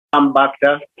Ram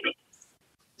Bhakta.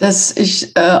 Dass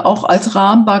ich auch als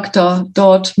Ram Bhakta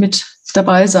dort mit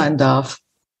dabei sein darf.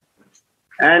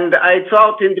 And I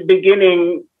thought in the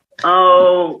beginning,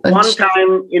 one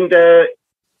time in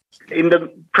the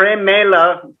Prem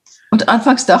Mela, und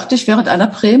anfangs dachte ich, während einer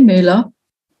Prem Mela,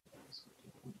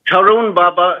 Tarun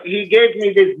Baba, he gave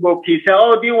me this book. He said,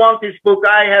 "Oh, do you want this book?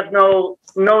 I have no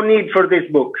need for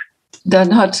this book."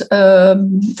 Dann hat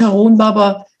Tarun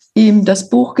Baba ihm das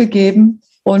Buch gegeben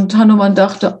und Hanuman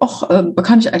dachte, ach, da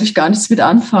kann ich eigentlich gar nichts mit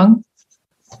anfangen.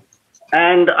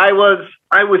 And I was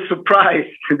surprised.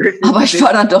 Aber ich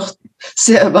war dann doch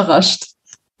sehr überrascht.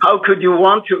 How could you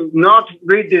want to not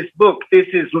read this book? This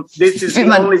is the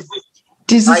only book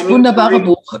dieses wunderbare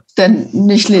Buch denn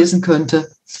nicht lesen könnte.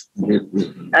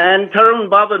 And Tarun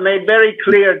Baba made very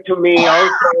clear to me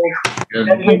also.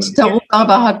 Und Tarun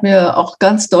Baba hat mir auch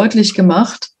ganz deutlich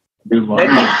gemacht,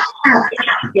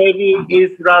 Devi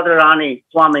is Radharani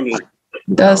Swamini.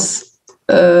 Dass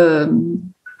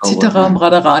Sitaram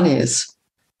Radharani ist.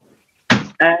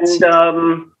 And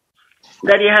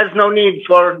that he has no need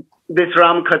for this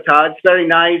Ram Katha. It's very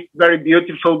nice, very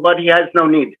beautiful, but he has no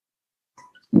need.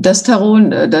 Dass Tarun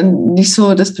dann nicht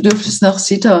so das Bedürfnis nach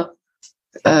Sita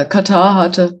Katha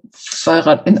hatte, weil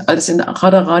alles in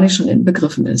Radharani schon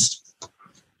inbegriffen ist.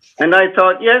 And I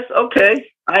thought, yes,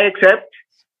 okay, I accept.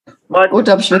 But, gut,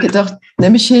 da habe ich mir gedacht,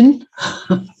 nehme ich hin.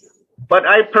 But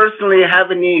I personally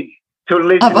have a need to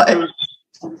listen Aber to.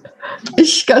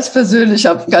 Ich ganz persönlich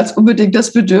habe ganz unbedingt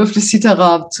das Bedürfnis,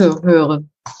 Sitaram zu hören.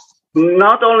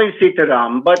 Not only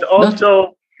Sitaram, but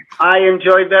also I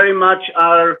enjoy very much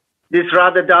this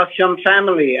Radha Dasyam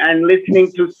family and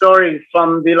listening to stories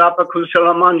from Vilapa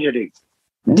Kusala Manjari.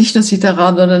 Nicht nur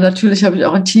Sitaram, sondern natürlich habe ich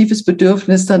auch ein tiefes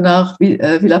Bedürfnis danach,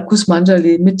 Vilapa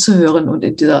Kusumanjali mitzuhören und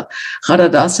in dieser Radha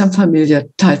Dasyam Familie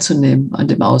teilzunehmen an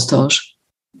dem Austausch.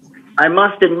 I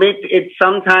must admit,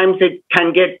 sometimes it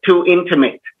can get too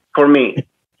intimate for me.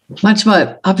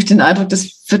 Manchmal habe ich den Eindruck,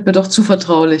 das wird mir doch zu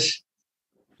vertraulich.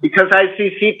 Because I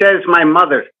see Sita as my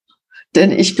mother.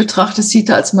 Denn ich betrachte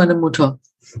Sita als meine Mutter.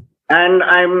 And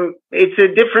it's a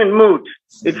different mood.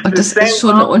 Und das ist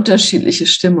schon eine unterschiedliche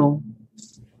Stimmung.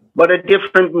 But a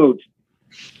different mood.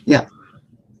 Ja.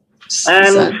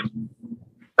 And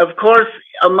of course,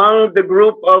 among the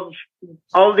group of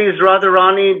all these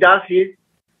Radharani Dasis,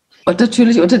 und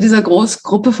natürlich unter dieser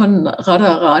Großgruppe von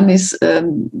Radharanis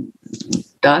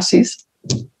Dasis,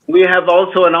 we have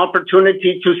also an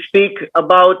opportunity to speak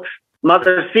about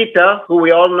Mother Sita, who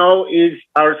we all know is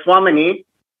our Swamini.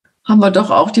 Haben wir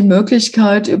doch auch die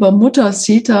Möglichkeit, über Mutter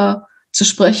Sita zu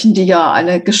sprechen, die ja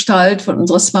eine Gestalt von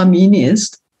unserer Swamini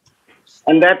ist.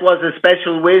 And that was a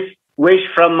special wish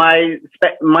from my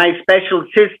special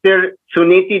sister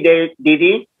Suniti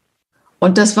Didi.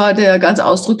 Und das war der ganz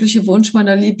ausdrückliche Wunsch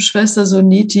meiner lieben Schwester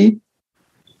Suniti.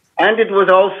 And it was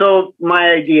also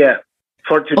my idea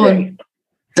for today. Und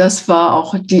das war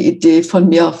auch die Idee von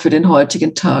mir für den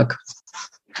heutigen Tag.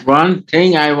 One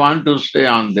thing I want to say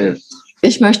on this.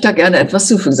 Ich möchte da gerne etwas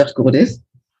zufügen, sagt Gurudev.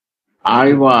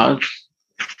 I was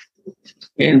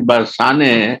in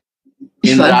Barsane.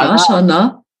 Ich war in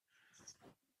Barshana.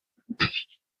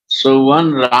 So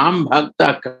one Ram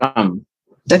Bhakta came.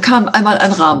 Da kam einmal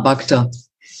ein Ram Bhakta.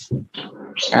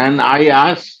 And I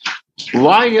asked,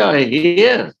 why you are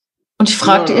here? Und ich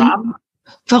fragte ihn,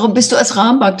 warum bist du als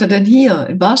Ram Bhakta denn hier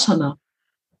in Barshana?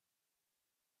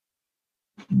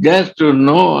 Just to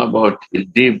know about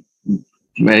deep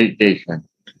meditation.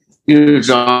 You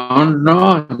don't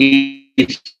know, he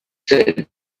said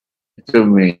to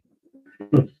me.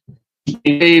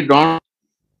 You don't.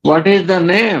 What is the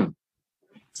name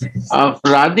of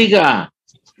Radhika?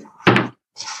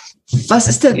 Was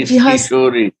ist der, wie heißt,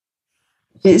 Kishori.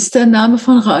 wie ist der Name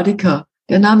von Radhika?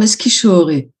 Der Name ist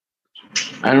Kishori.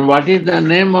 And what is the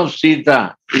name of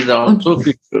Sita? Is also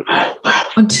Kishori.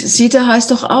 Und Sita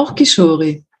heißt doch auch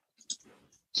Kishori.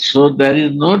 So there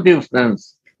is no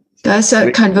difference. Da ist ja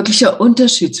kein wirklicher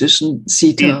Unterschied zwischen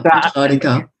Sita und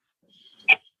Radhika.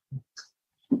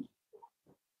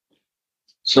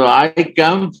 So I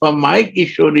come from my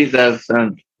Kishori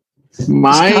darshan.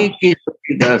 My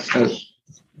Kishori darshan.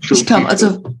 Ich kam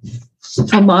also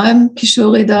von meinem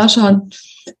Kishori Darshan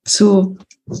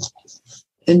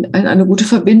in eine gute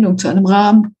Verbindung zu einem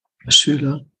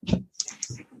Ram-Schüler.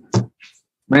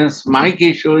 Means my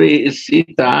Kishori is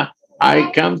Sita.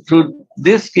 I come to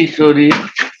this Kishori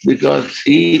because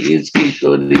he is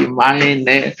Kishori. My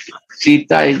name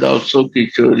Sita is also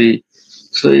Kishori.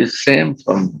 So it's same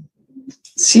for me.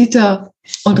 Sita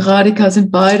und Radhika sind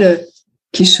beide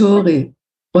Kishori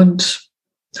und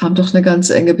haben doch eine ganz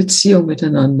enge Beziehung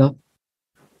miteinander.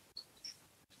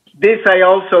 This I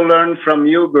also learned from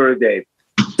you, Gurudev.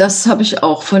 Das habe ich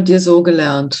auch von dir so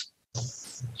gelernt.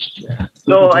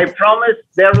 So I promise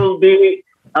there will be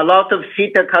a lot of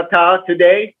Sita Katha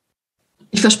today.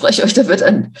 Ich verspreche euch, da wird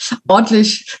ein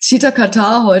ordentlich Sita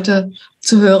Katha heute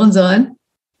zu hören sein.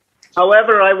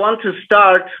 However, I want to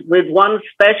start with one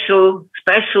special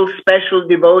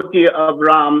devotee of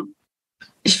Ram.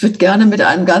 Ich würde gerne mit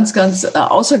einem ganz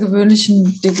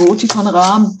außergewöhnlichen Devotee von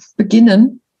Ram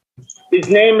beginnen. His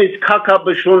name is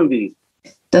Kakabushundi.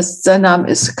 Sein Name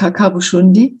ist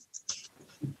Kakabushundi.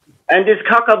 And this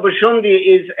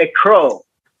Kakabushundi is a crow.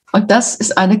 Und das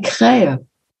ist eine Krähe,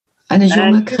 eine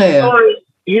junge Krähe.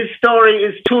 His story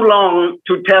is too long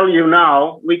to tell you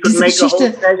now. We could make a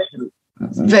whole session.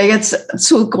 Wäre jetzt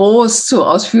zu groß, zu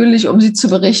ausführlich, um sie zu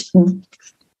berichten.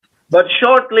 But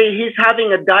shortly, he's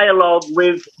having a dialogue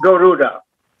with Garuda.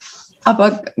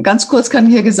 Aber ganz kurz kann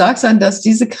hier gesagt sein, dass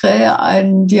diese Krähe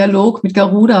einen Dialog mit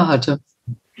Garuda hatte.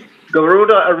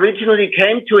 Garuda originally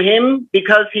came to him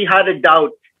because he had a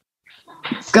doubt.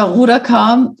 Garuda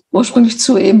kam ursprünglich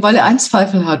zu ihm, weil er einen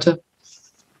Zweifel hatte.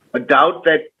 A doubt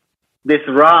that this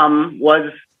Ram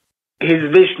was his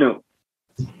Vishnu.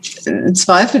 Ein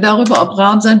Zweifel darüber, ob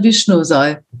Ram sein Vishnu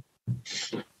sei.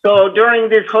 So during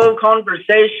this whole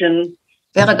conversation,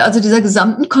 während also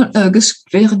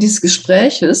während dieses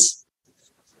Gespräches,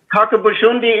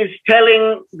 Kakabushundi is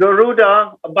telling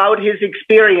Garuda about his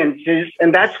experiences,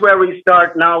 and that's where we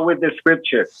start now with the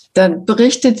scripture. Dann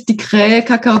berichtet die Krähe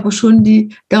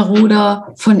Kakabushundi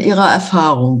Garuda von ihrer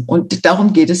Erfahrung, und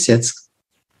darum geht es jetzt.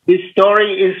 This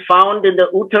story is found in the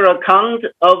Uttarakhand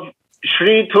of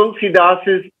Sri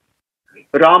Tulsidasa's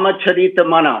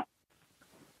Ramacharita.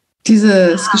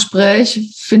 Dieses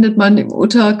Gespräch findet man im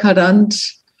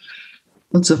Uttarakhand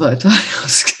und so weiter.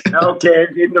 Okay,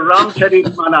 in the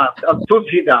Ramacharita of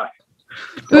Tulsidas.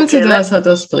 Tulsidas hat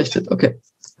das berichtet, okay.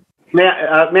 May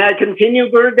I continue,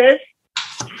 Gurudev?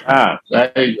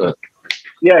 Very good.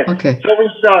 Yes, okay. So we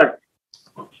start.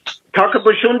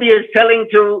 Kakabushundi is telling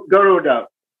to Garuda.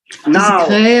 Diese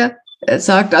Krähe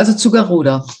sagt also zu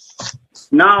Garuda.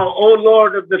 Now, O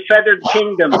Lord of the feathered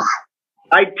kingdom,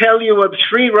 I tell you of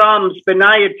Sri Ram's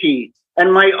benignity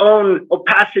and my own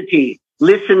opacity.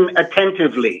 Listen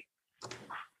attentively.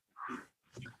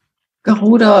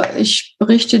 Garuda, ich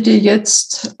berichte dir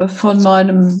jetzt von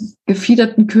meinem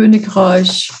gefiederten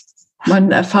Königreich,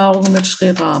 meinen Erfahrungen mit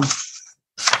Sri Ram.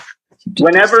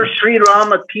 Whenever Sri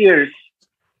Ram appears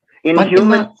in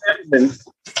human semblance,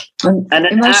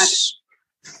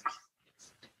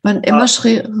 wann immer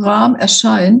Sri Ram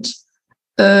erscheint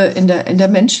in der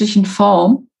menschlichen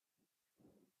Form.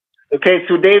 Okay,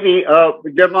 so Devi,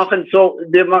 wir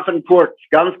machen kurz,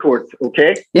 ganz kurz,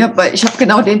 okay? Ja, weil ich habe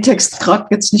genau den Text gerade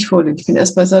jetzt nicht vorliegen. Ich bin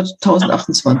erst bei Seite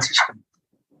 1028.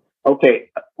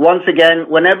 Okay, once again,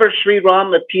 whenever Sri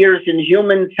Ram appears in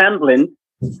human semblance,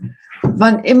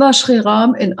 wann immer Sri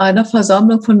Ram in einer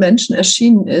Versammlung von Menschen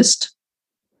erschienen ist,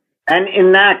 and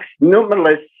enacts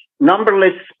numberless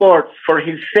sports for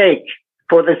the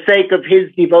sake of his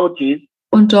devotees,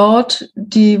 und dort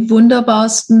die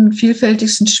wunderbarsten,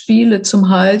 vielfältigsten Spiele zum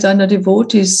Heil seiner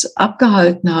Devotees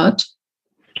abgehalten hat,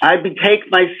 I betake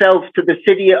myself to the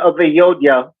city of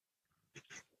Ayodhya,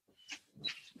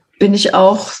 bin ich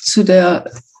auch zu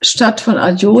der Stadt von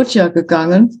Ayodhya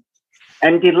gegangen,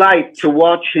 and delight to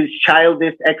watch his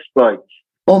childish exploits,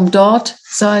 um dort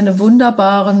seine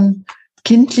wunderbaren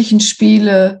kindlichen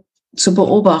Spiele zu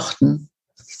beobachten.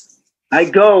 I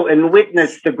go and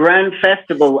witness the grand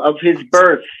festival of his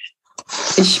birth.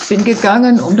 Ich bin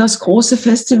gegangen, um das große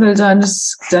Festival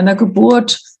seiner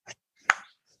Geburt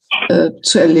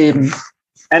zu erleben.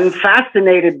 And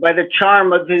fascinated by the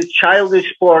charm of his childish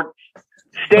sports,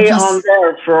 stay on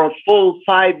there for a full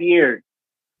 5 years.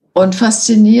 Und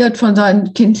fasziniert von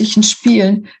seinen kindlichen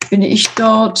Spielen bin ich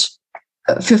dort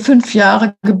für 5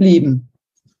 Jahre geblieben.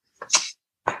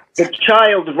 The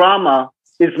child Rama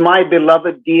is my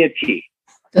beloved deity.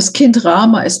 Das Kind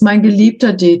Rama ist mein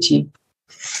geliebter Deity,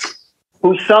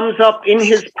 who sums up in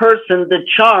his person the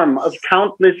charm of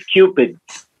countless cupids.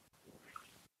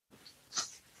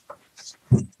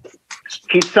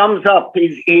 He sums up,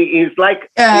 he is like...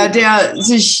 der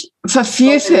sich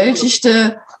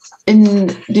vervielfältigte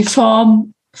in die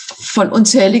Form von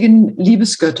unzähligen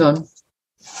Liebesgöttern.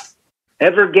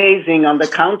 Ever gazing on the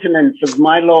countenance of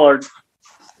my Lord.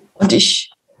 Und ich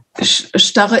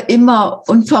starre immer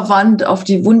unverwandt auf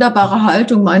die wunderbare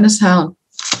Haltung meines Herrn.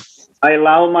 I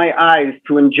allow my eyes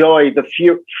to enjoy the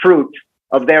fruit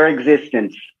of their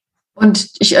existence. Und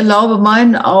ich erlaube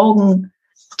meinen Augen,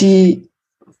 die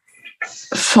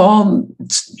Form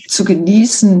zu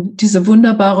genießen, diese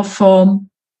wunderbare Form.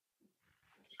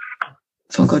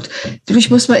 von Gott. Ich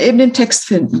muss mal eben den Text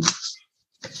finden.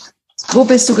 Wo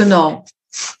bist du genau?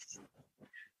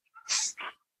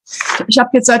 Ich habe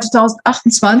jetzt Seite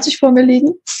 1028 vor mir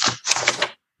liegen.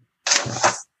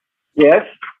 Yes,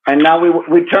 and now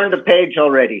we turned the page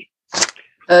already.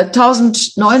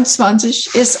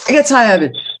 1029 ist, jetzt I have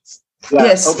it. Yeah,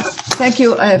 Yes, okay. thank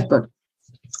you, I have got.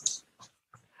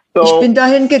 So, Ich bin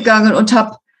dahin gegangen und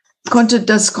konnte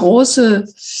das große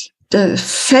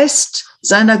Fest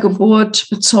seiner Geburt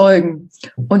bezeugen.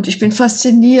 Und ich bin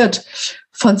fasziniert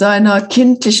von seiner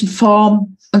kindlichen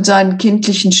Form und seinen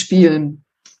kindlichen Spielen.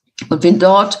 Und bin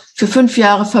dort für 5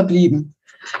 Jahre verblieben.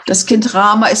 Das Kind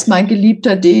Rama ist mein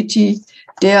geliebter Deity,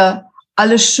 der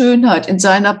alle Schönheit in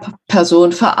seiner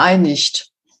Person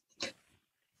vereinigt.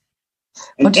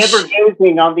 and ever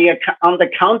gazing on the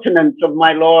countenance of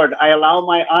my Lord, I allow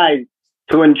my eyes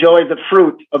to enjoy the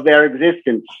fruit of their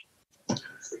existence.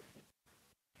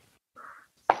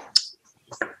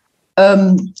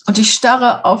 Und ich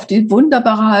starre auf die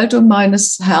wunderbare Haltung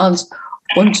meines Herrn.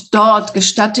 Und dort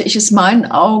gestatte ich es meinen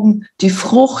Augen, die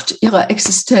Frucht ihrer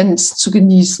Existenz zu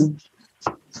genießen.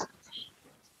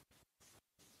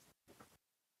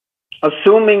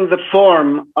 Assuming the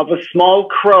form of a small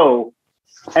crow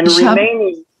and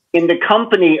remaining in the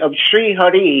company of Sri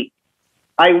Hari,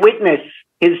 I witness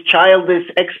his childish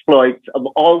exploits of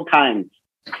all kinds.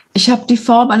 Ich habe die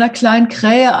Form einer kleinen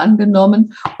Krähe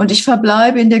angenommen und ich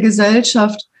verbleibe in der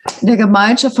Gemeinschaft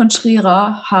von Sri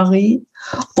Hari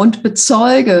und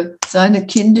bezeuge seine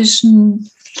kindischen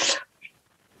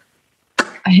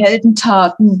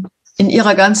Heldentaten in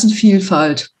ihrer ganzen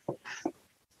Vielfalt.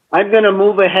 I'm going to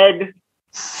move ahead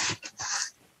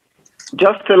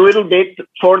just a little bit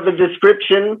for the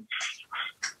description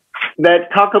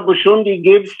that Kakabushundi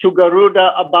gives to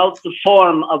Garuda about the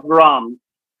form of Ram.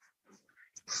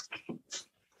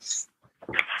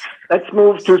 Let's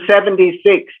move to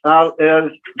 75.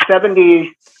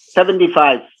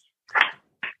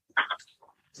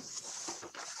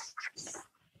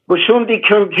 Bushundi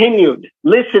continued,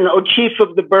 "Listen, O chief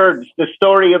of the birds, the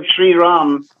story of Sri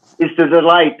Ram is the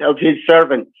delight of his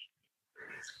servants.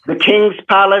 The king's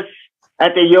palace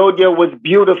at Ayodhya was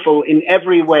beautiful in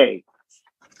every way."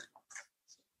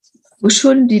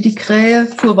 Bushundi, die Krähe,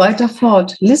 fuhr weiter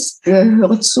fort.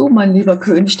 Höre zu, mein lieber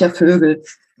König der Vögel.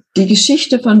 Die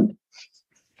Geschichte von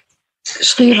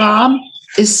Sri Ram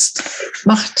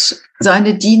macht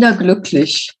seine Diener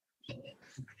glücklich.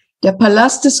 Der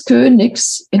Palast des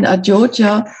Königs in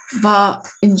Ayodhya war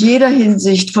in jeder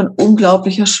Hinsicht von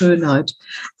unglaublicher Schönheit.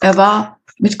 Er war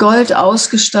mit Gold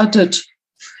ausgestattet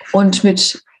und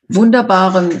mit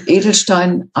wunderbaren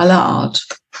Edelsteinen aller Art.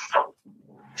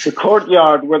 The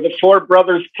courtyard where the 4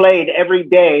 brothers played every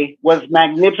day was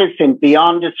magnificent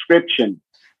beyond description.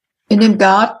 In dem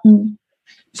Garten,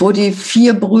 wo die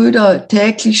 4 Brüder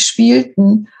täglich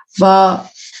spielten, war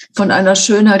von einer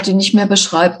Schönheit, die nicht mehr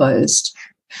beschreibbar ist.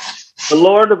 The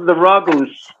Lord of the Raghus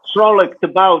frolicked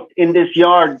about in this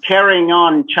yard, carrying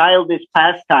on childish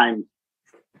pastimes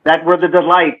that were the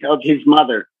delight of his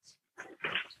mother.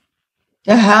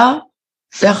 Der Herr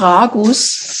der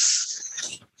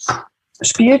Raghus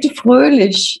spielte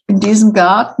fröhlich in diesem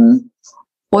Garten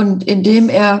und indem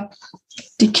er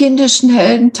die kindischen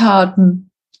Heldentaten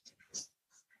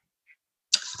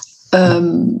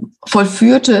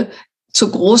vollführte,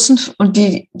 zur großen und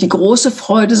die große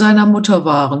Freude seiner Mutter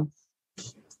waren.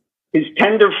 His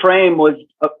tender frame was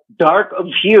dark of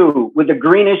hue with a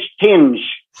greenish tinge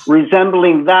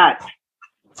resembling that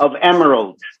of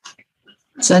emerald.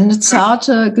 Seine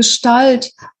zarte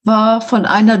Gestalt war von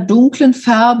einer dunklen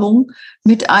Färbung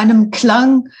mit einem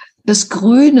Klang des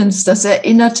Grünens, das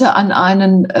erinnerte an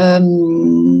einen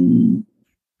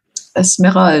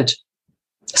Smaragd,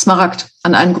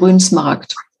 an einen grünen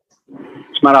Smaragd.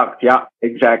 Smaragd, yeah,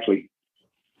 exactly.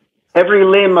 Every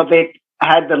limb of it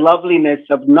had the loveliness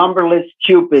of numberless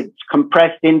cupids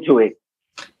compressed into it.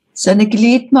 Seine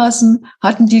Gliedmaßen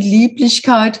hatten die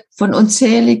Lieblichkeit von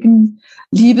unzähligen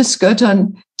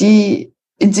Liebesgöttern, die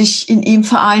in ihm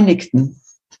vereinigten.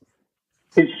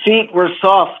 His feet were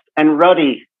soft and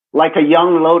ruddy, like a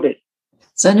young lotus.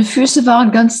 Seine Füße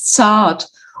waren ganz zart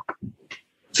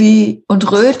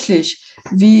und rötlich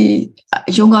wie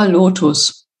junger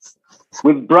Lotus.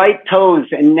 With bright toes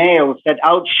and nails that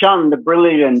outshone the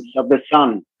brilliance of the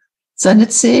sun. Seine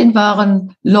Zehen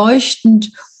waren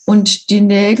leuchtend und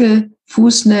die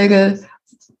Fußnägel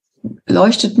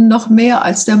leuchteten noch mehr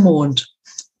als der Mond.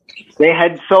 They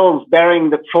had soles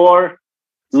bearing the fourfold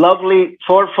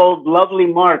lovely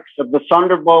marks of the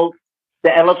thunderbolt,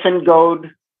 the elephant goad,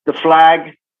 the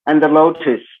flag, and the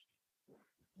lotus.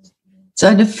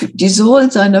 Die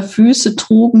Sohlen seiner Füße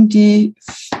trugen die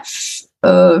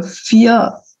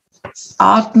 4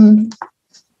 Arten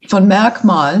von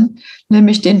Merkmalen,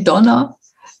 nämlich den Donner,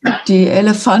 die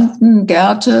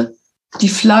Elefantengerte, die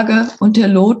Flagge und der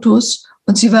Lotus.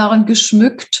 Und sie waren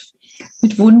geschmückt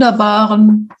mit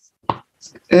wunderbaren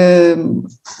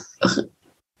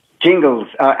Jingles,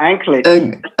 anklets.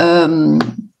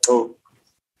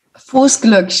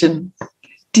 Fußglöckchen,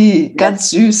 die ganz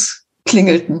süß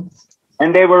klingelten.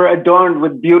 And they were adorned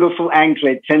with beautiful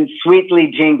anklets and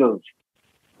sweetly jingled.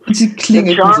 Und sie The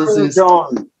klingelten so charming süß.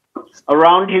 zone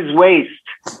around his waist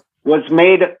which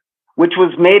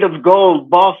was made of gold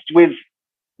bossed with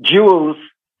jewels,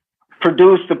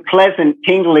 produced a pleasant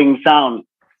tingling sound.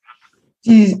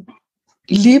 Die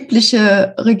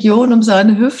liebliche Region um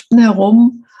seine Hüften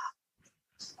herum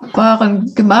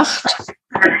waren gemacht,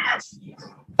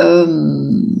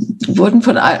 wurden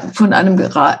von einem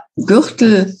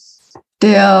Gürtel,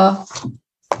 der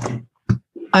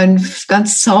einen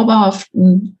ganz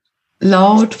zauberhaften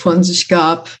Laut von sich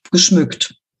gab,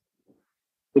 geschmückt.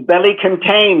 The belly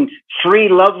contained 3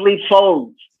 lovely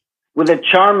folds with a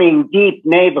charming deep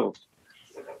navel.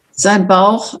 Sein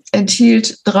Bauch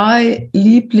enthielt 3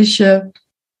 liebliche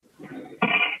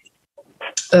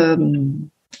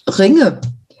Ringe,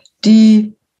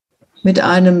 die mit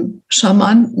einem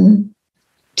charmanten,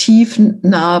 tiefen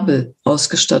Nabel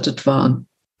ausgestattet waren.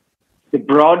 The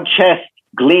broad chest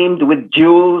gleamed with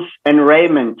jewels and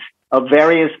raiment of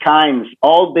various kinds,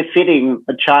 all befitting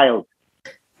a child.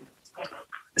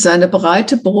 Seine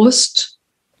breite Brust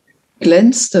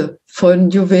glänzte von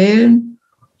Juwelen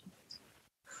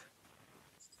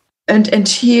und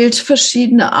enthielt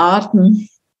verschiedene Arten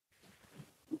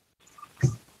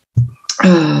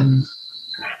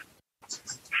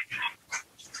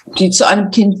die zu einem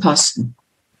Kind passten.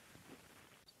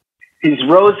 His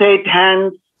roseate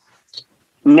hands,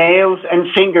 nails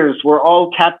and fingers were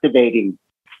all captivating.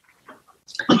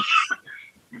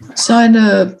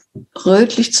 Seine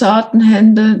rötlich zarten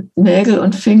Hände, Nägel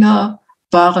und Finger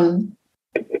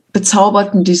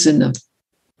bezauberten die Sinne.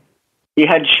 He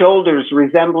had shoulders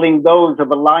resembling those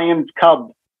of a lion's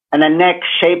cub and a neck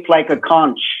shaped like a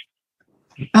conch.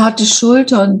 Er hatte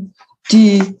Schultern,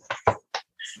 die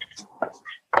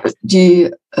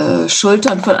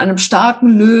Schultern von einem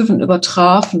starken Löwen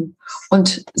übertrafen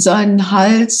und sein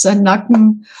Hals, sein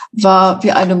Nacken war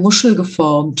wie eine Muschel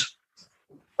geformt.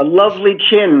 A lovely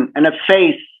chin and a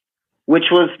face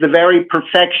which was the very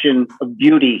perfection of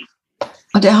beauty.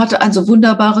 Und er hatte ein so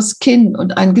wunderbares Kinn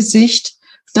und ein Gesicht,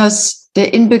 das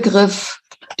der Inbegriff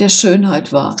der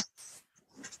Schönheit war.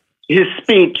 His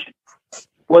speech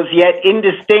was yet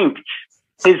indistinct,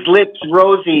 his lips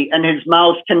rosy and his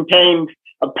mouth contained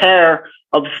a pair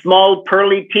of small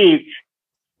pearly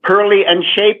and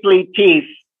shapely teeth,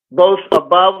 both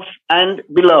above and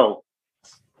below.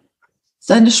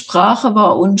 Seine Sprache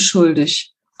war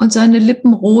unschuldig und seine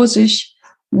Lippen rosig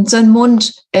und sein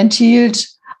Mund enthielt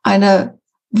eine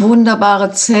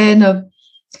wunderbare Zähne,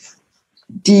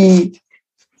 die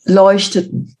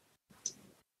leuchteten.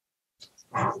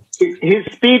 His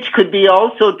speech could be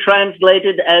also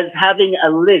translated as having a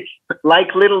lisp,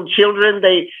 like little children.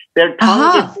 Their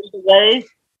tongue is in the way.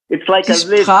 It's like Die a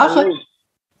lisp. Sprache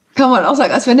kann man auch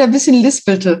sagen, als wenn er ein bisschen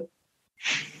lispelte.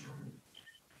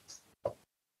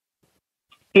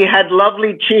 He had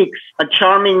lovely cheeks, a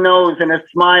charming nose, and a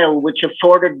smile which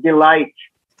afforded delight.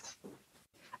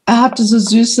 Er hatte so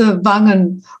süße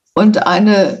Wangen und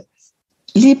eine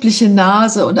liebliche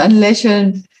Nase und ein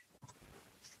Lächeln,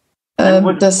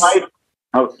 das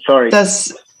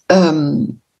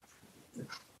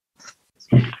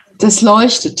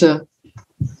leuchtete.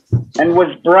 And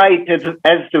was bright as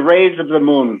the rays of the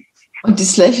moon. Und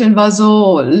dieses Lächeln war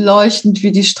so leuchtend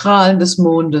wie die Strahlen des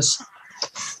Mondes.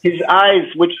 His eyes,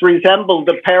 which resembled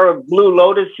a pair of blue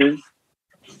lotuses,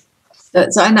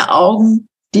 seine Augen,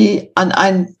 die an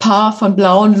ein Paar von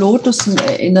blauen Lotussen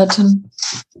erinnerten,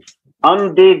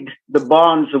 undid the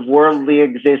bonds of worldly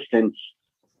existence.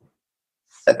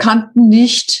 Kannten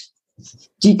nicht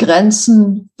die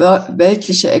Grenzen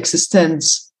weltlicher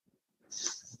Existenz.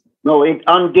 No, it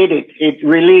undid it. It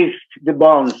released the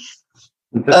bonds.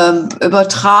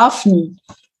 Übertrafen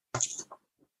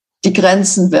die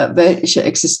Grenzen weltlicher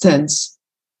Existenz.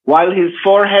 While his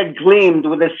forehead gleamed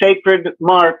with a sacred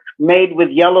mark made with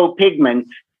yellow pigment,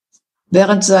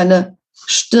 während seine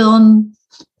Stirn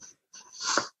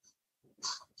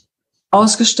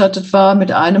ausgestattet war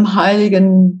mit einem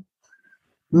heiligen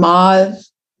Mal,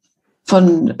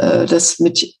 das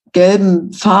mit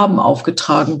gelben Farben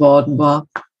aufgetragen worden war.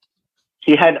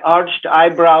 He had arched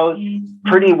eyebrows,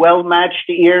 pretty well-matched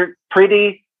ears,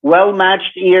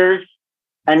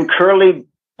 and curly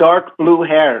dark blue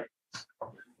hair.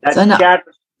 that Seine-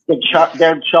 scattered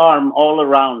their charm all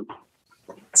around.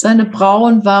 Seine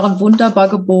Brauen waren wunderbar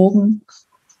gebogen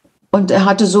und er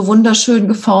hatte so wunderschön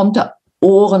geformte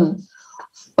Ohren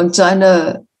und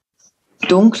seine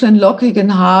dunklen,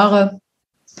 lockigen Haare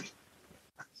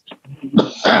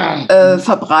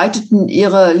verbreiteten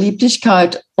ihre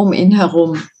Lieblichkeit um ihn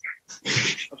herum.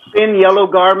 A thin yellow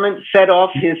garment set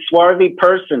off his swarthy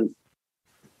person.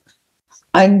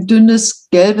 Ein dünnes,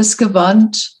 gelbes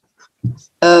Gewand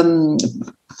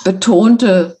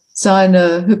betonte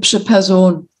seine hübsche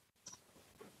Person.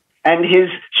 And his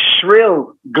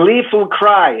shrill, gleeful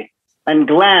cry and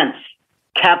glance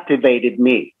captivated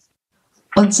me.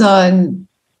 Und sein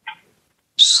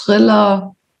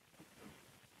schriller,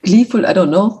 gleeful, I don't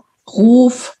know,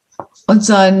 Ruf und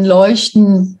sein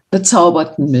Leuchten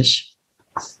bezauberten mich.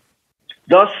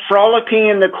 Thus, frolicking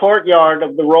in the courtyard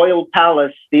of the royal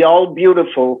palace, the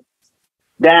all-beautiful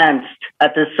danced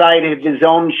at the sight of his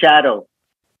own shadow.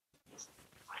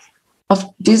 Auf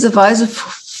diese Weise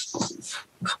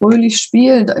fröhlich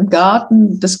spielend im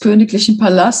Garten des königlichen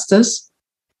Palastes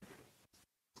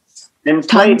And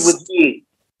played Tanzt. with me.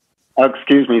 Oh,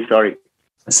 excuse me, sorry.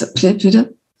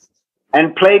 Bitte?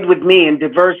 And played with me in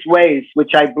diverse ways,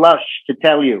 which I blush to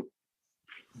tell you.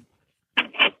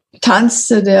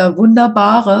 Tanzte der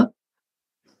Wunderbare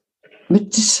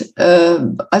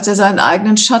als er seinen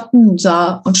eigenen Schatten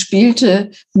sah und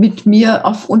spielte mit mir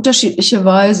auf unterschiedliche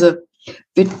Weise,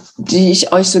 die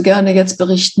ich euch so gerne jetzt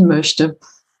berichten möchte.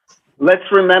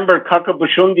 Let's remember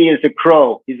Kakabushundi is a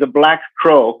crow. He's a black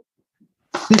crow.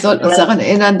 Wir sollten uns daran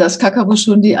erinnern, dass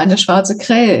Kakabushundi eine schwarze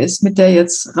Krähe ist, mit der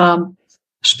jetzt Ram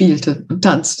spielte und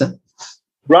tanzte.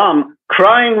 Ram,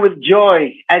 crying with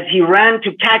joy as he ran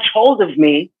to catch hold of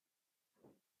me,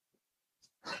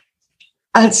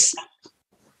 Als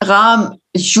Ram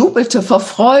jubelte vor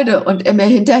Freude und er mir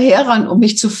hinterherran, um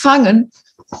mich zu fangen,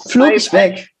 flog ich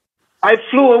weg. I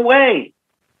flew away.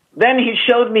 Then he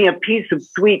showed me a piece of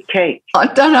sweet cake.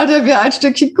 Und dann hat er mir ein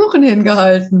Stückchen Kuchen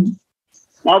hingehalten.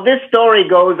 Now this story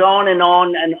goes on and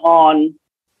on and on,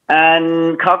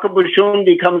 and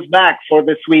Kakabushundi comes back for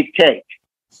the sweet cake.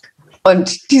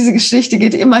 Und diese Geschichte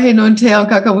geht immer hin und her und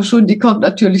Kakabushundi kommt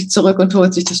natürlich zurück und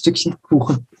holt sich das Stückchen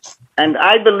Kuchen. And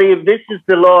I believe this is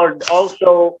the Lord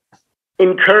also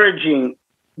encouraging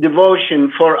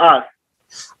devotion for us.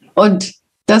 Und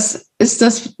das ist,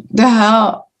 dass der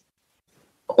Herr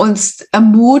uns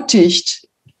ermutigt,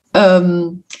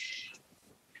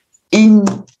 ihm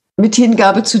mit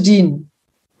Hingabe zu dienen.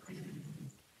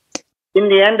 In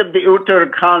the end of the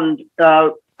Uttarakhand,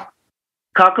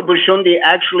 Kakabushundi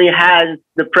actually has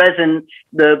the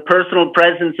personal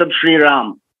presence of Sri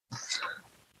Ram.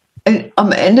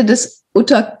 Am Ende des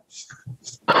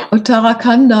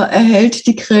Uttarakhanda erhält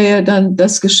die Krähe dann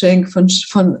das Geschenk von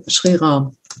Sri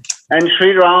Ram. And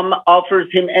Sri Ram offers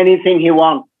him anything he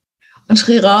wants. Und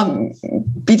Sri Ram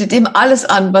bietet ihm alles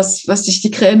an, was sich die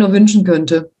Krähe nur wünschen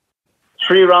könnte.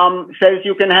 Sri Ram says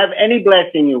you can have any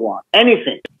blessing you want,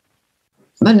 anything.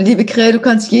 Meine liebe Krähe, du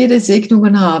kannst jede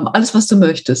Segnungen haben, alles, was du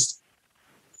möchtest.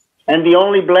 And the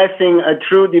only blessing a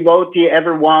true devotee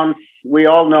ever wants, we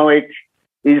all know it,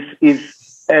 is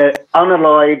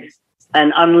unalloyed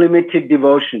and unlimited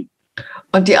devotion.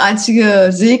 Und die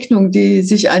einzige Segnung, die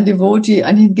sich ein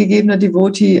hingegebener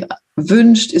Devotee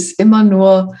wünscht, ist immer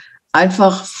nur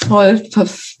einfach voll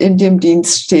in dem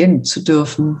Dienst stehen zu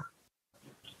dürfen.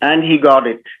 And he got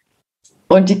it.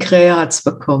 Und die Krähe hat es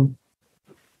bekommen.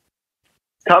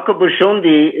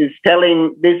 Kakabushundi is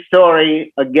telling this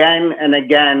story again and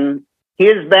again. He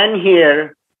has been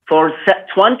here for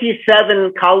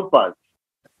 27 kalpas.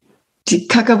 Die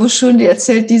Kakabushundi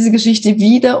erzählt diese Geschichte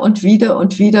wieder und wieder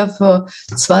und wieder für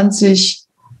 20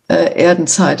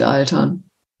 Erdenzeitaltern.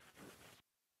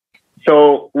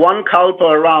 So one kalpa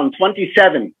around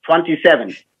 27.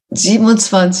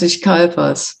 27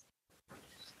 Kalpas,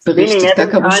 berichtet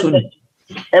Kakabushundi.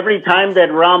 Every time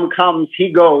that Ram comes,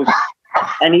 he goes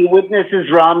and he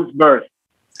witnesses Ram's birth.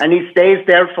 And he stays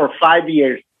there for 5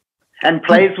 years and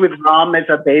plays with Ram as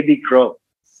a baby crow.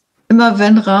 Immer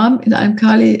wenn Ram in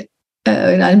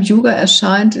einem Yuga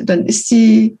erscheint, dann ist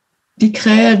die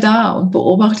Krähe da und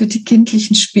beobachtet die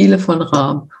kindlichen Spiele von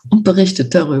Ram und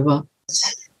berichtet darüber.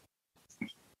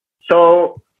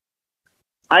 So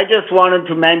I just wanted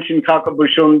to mention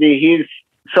Kakabushundi. He's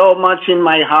so much in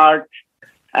my heart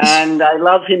and I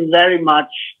love him very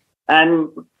much. And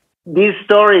these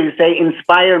stories, they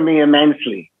inspire me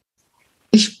immensely.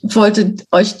 Ich wollte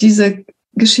euch diese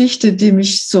Geschichte, die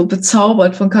mich so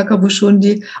bezaubert von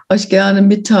Kakabushundi, euch gerne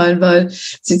mitteilen, weil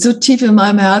sie so tief in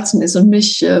meinem Herzen ist und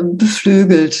mich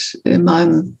beflügelt in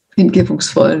meinem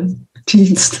hingebungsvollen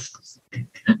Dienst.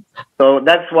 So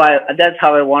that's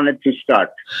how I wanted to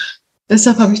start.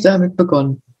 Deshalb habe ich damit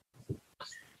begonnen.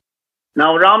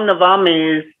 Now, Ram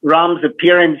Navami is Ram's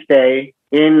appearance day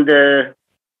in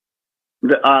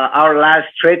our last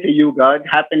Treta Yuga. It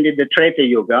happened in the Treta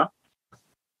Yuga.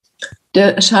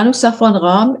 Der Erscheinungstag von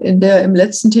Ram, der im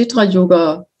letzten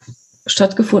Tetra-Yoga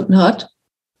stattgefunden hat.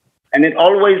 And it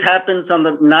always happens on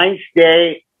the 9th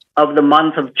day of the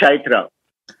month of Chaitra.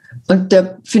 Und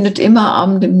der findet immer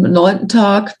am dem 9.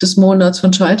 Tag des Monats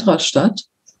von Chaitra statt.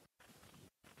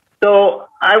 So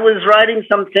I was writing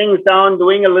some things down,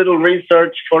 doing a little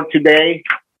research for today,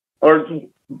 or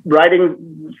writing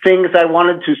things I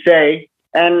wanted to say.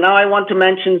 And now I want to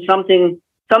mention some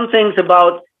things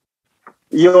about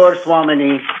your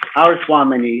Swamini, our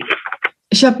Swamini.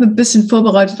 Ich habe ein bisschen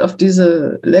vorbereitet auf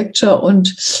diese Lecture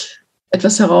und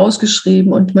etwas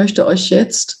herausgeschrieben und möchte euch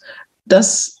jetzt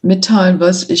das mitteilen,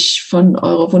 was ich von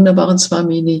eurer wunderbaren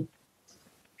Swamini.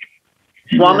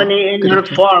 Swamini in her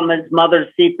form is Mother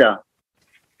Sita.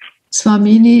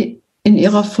 Swamini in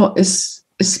ihrer Form ist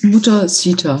Mutter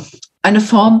Sita. Eine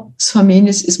Form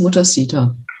Swaminis ist Mutter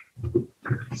Sita.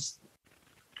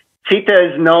 Sita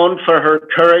is known for her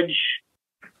courage.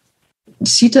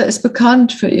 Sita ist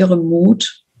bekannt für ihren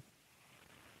Mut,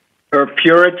 her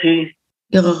purity,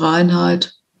 ihre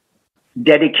Reinheit,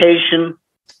 dedication,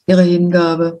 ihre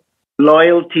Hingabe,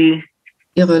 loyalty,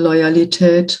 ihre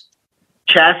Loyalität,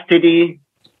 chastity,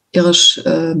 ihre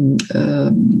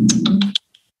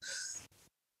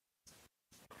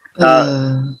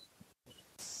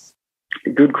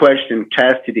good question,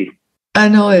 chastity. I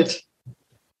know it.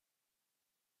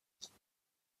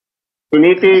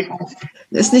 Suniti?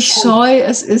 Es ist nicht Scheu,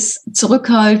 es ist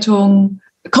Zurückhaltung,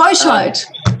 Keuschheit.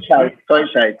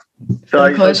 Keuschheit. So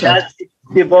chastity,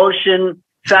 devotion,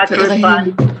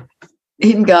 sacrifice.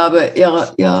 Hingabe,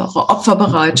 ihre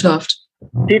Opferbereitschaft.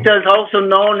 Sita is also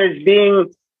known as being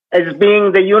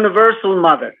the universal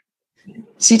mother.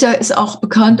 Sita ist auch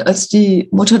bekannt als die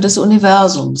Mutter des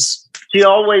Universums. She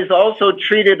always also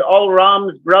treated all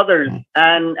Ram's brothers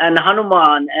and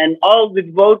Hanuman and all the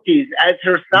devotees as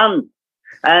her sons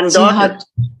and daughters.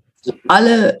 Sie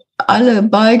hat alle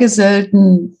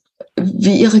Beigesellten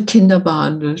wie ihre Kinder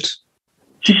behandelt.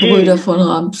 Die Brüder von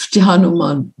Ram, die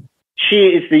Hanuman.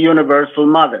 She is the universal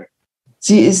mother.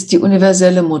 Sie ist die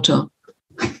universelle Mutter.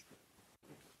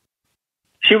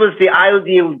 She was the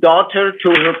ideal daughter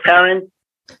to her parents.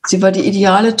 Sie war die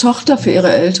ideale Tochter für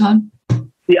ihre Eltern.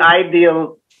 The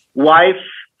ideal wife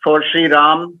for Sri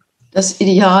Ram.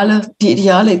 Die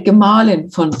ideale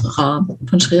Gemahlin von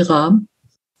Sri Ram.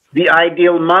 The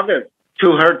ideal mother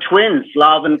to her twins,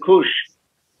 Lav and Kush.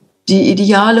 Die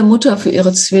ideale Mutter für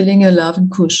ihre Zwillinge Lav und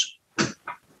Kush.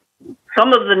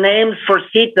 Some of the names for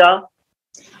Sita.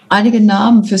 Einige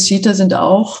Namen für Sita sind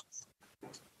auch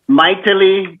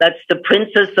Maithili, that's the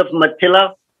princess of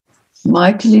Mathila.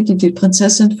 Maithili, die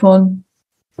Prinzessin von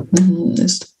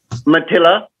ist.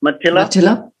 Mathila.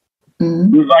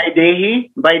 Mhm.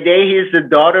 Vaidehi is the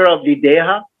daughter of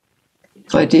Videha.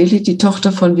 Vaidehi, die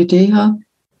Tochter von Videha.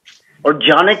 Or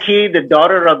Janaki, the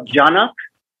daughter of Janak.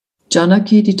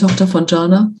 Janaki, die Tochter von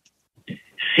Jana.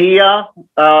 Sia,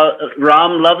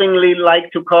 Ram lovingly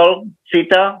liked to call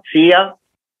Sita, Sia.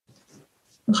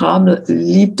 Ram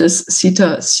liebt es,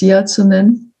 Sita Sia zu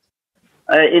nennen.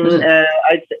 In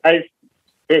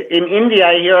India,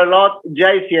 I hear a lot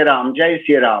Jai Sri Ram, Jai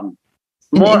Sri Ram.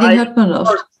 In Indien hört man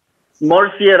oft.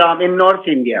 More Sri Ram in North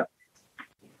India.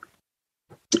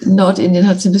 In Nordindien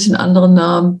hat sie ein bisschen anderen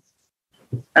Namen.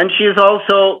 And she is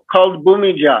also called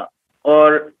Bhumija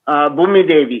or Bhumi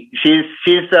Devi. She's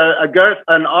a girl,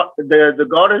 the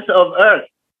goddess of earth,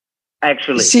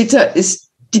 actually. Sita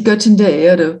ist die Göttin der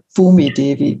Erde, Bhumi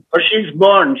Devi. Or she's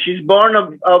born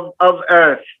of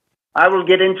earth. I will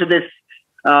get into this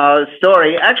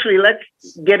story. Actually, let's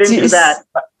get into that.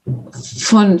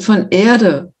 Von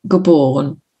Erde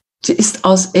geboren. Sie ist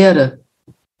aus Erde.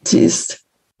 Sie ist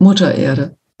Mutter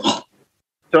Erde.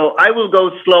 So I will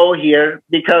go slow here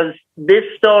because this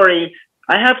story,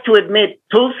 I have to admit,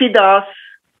 Tulsidas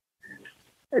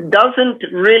doesn't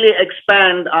really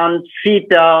expand on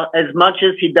Sita as much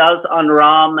as he does on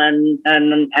Ram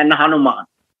and Hanuman.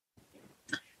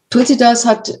 Tulsidas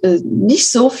hat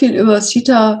nicht so viel über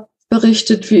Sita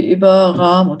berichtet wie über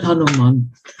Ram und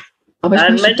Hanuman. Aber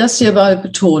ich möchte das hier mal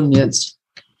betonen jetzt.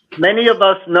 Many of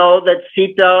us know that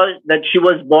Sita, that she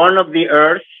was born of the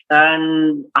earth,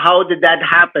 and how did that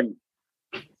happen?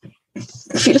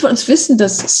 Viele von uns wissen,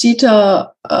 dass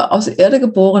Sita aus der Erde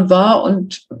geboren war,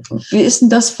 und wie ist denn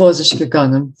das vor sich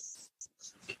gegangen?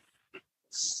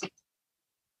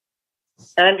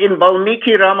 And in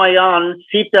Valmiki Ramayana,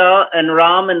 Sita and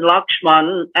Ram and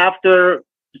Lakshman, after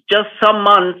just some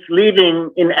months leaving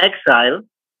in exile,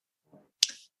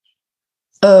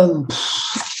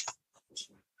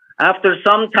 after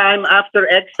some time after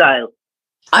exile,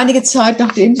 einige Zeit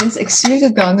nachdem sie ins Exil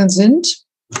gegangen sind,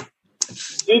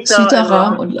 Sita,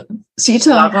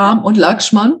 Ram und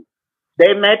Lakshman,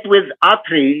 they met with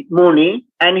Atri Muni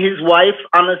and his wife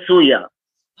Anasuya.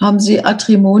 Haben sie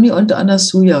Atri Muni und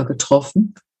Anasuya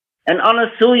getroffen. And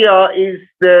Anasuya is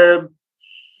the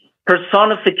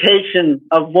personification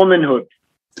of womanhood.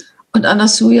 Und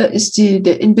Anasuya ist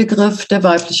der Inbegriff der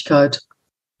Weiblichkeit.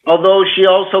 Although she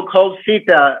also called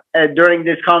Sita during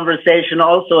this conversation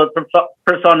also a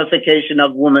personification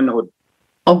of womanhood.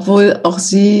 Obwohl auch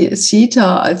sie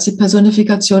Sita als die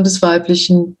Personifikation des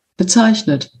Weiblichen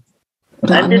bezeichnet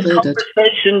oder and anredet. this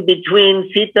conversation between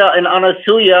Sita and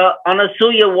Anasuya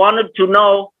wanted to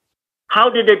know,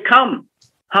 how did it come?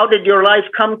 How did your life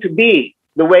come to be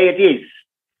the way it is?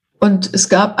 Und es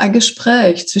gab ein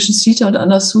Gespräch zwischen Sita und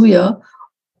Anasuya,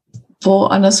 wo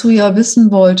Anasuya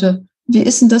wissen wollte, wie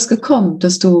ist denn das gekommen,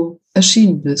 dass du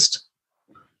erschienen bist?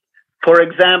 For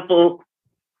example,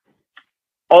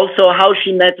 also how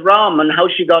she met Ram and how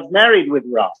she got married with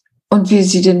Ram. Und wie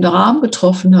sie den Ram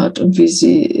getroffen hat und wie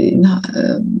sie ihn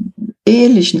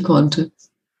ehelichen konnte.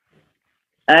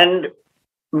 And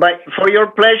for your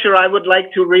pleasure, I would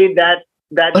like to read that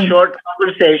short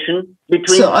conversation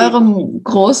between. Zu eurem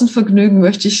großen Vergnügen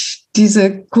möchte ich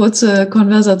diese kurze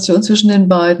Konversation zwischen den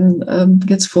beiden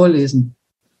jetzt vorlesen.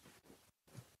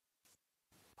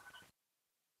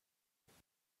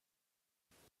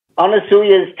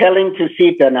 Anasuya is telling to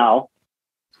Sita now.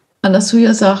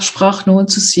 Anasuya sprach nun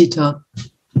zu Sita.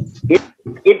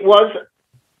 It was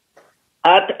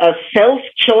at a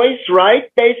self-choice, right,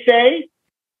 they say,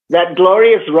 that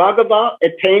glorious Raghava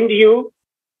attained you?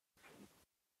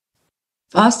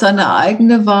 War es deine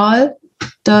eigene Wahl,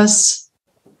 dass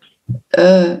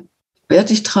wer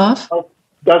dich traf?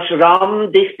 Dass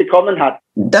Ram dich bekommen hat.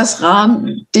 Dass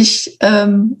Ram dich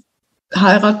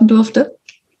heiraten durfte?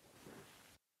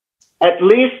 At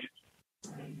least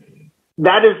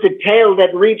that is the tale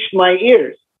that reached my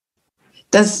ears.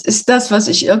 Das ist das, was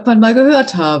ich irgendwann mal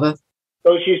gehört habe.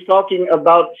 So she's talking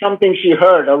about something she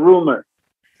heard, a rumor.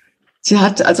 Sie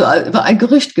hat also über ein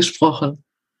Gerücht gesprochen.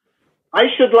 I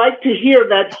should like to hear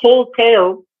that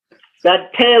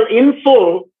tale in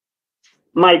full,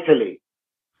 Maithili.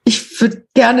 Ich würde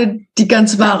gerne die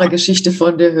ganz wahre Geschichte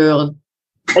von dir hören.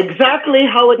 Exactly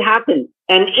how it happened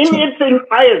and in its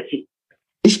entirety.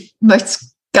 Ich möchte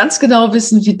ganz genau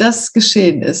wissen, wie das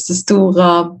geschehen ist, dass du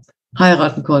Ram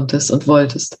heiraten konntest und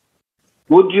wolltest.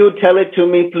 Would you tell it to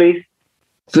me, please?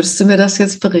 Würdest du mir das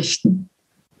jetzt berichten?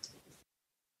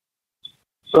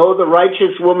 So the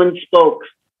righteous woman spoke,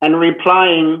 and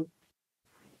replying,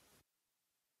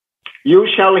 "You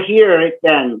shall hear it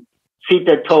then."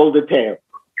 Sita told the tale.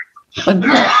 Und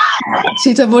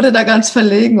Sita wurde da ganz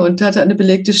verlegen und hatte eine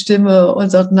belegte Stimme und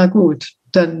sagte, na gut,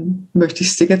 dann möchte ich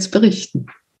es dir jetzt berichten.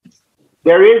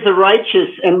 There is a righteous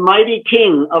and mighty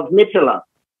king of Mithila.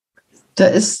 Da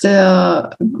ist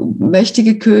der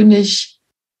mächtige König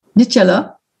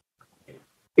Nityala.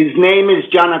 His name is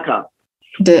Janaka.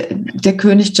 Der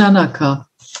König Janaka.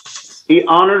 He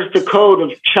honors the code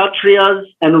of Kshatriyas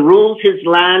and rules his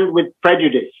land with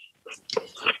prejudice.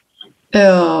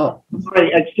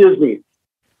 Excuse me.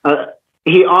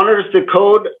 He honors the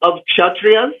code of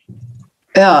Kshatriyas.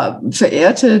 Er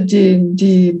verehrte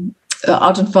die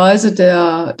Art und Weise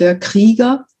der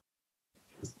Krieger.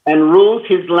 And rules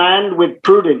his land with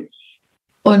prudence.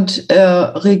 Und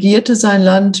er regierte sein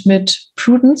Land mit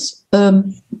Prudence,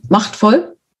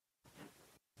 machtvoll.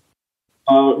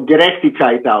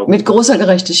 Gerechtigkeit auch. Mit großer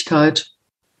Gerechtigkeit.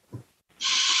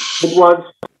 It was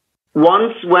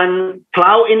once when,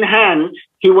 plow in hand,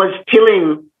 he was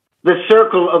tilling the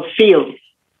circle of fields.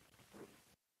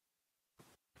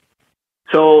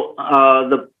 So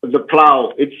the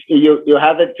plow, it's you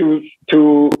have it to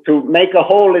make a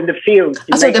hole in the field.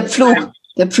 Also der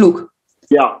Pflug.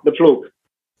 Ja, der Pflug.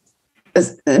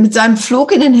 Mit seinem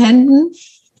Pflug in den Händen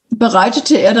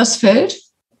bereitete er das Feld.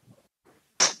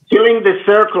 Tilling the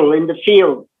circle in the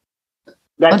field.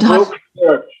 That broke the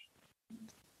earth.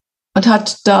 Und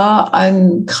hat da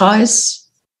einen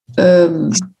Kreis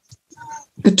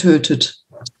getötet.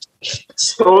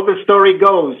 So the story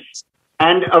goes,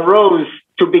 and arose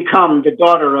to become the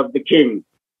daughter of the king.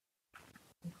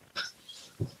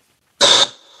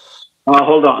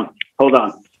 Hold on.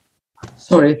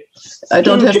 Sorry, I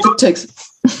don't have the text.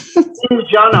 King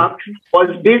Janak was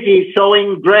busy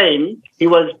sowing grain. He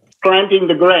was planting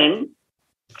the grain.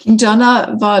 King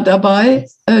Jana war dabei,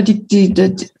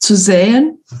 die zu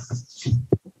säen.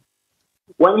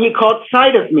 When he caught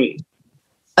sight of me.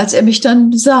 als er mich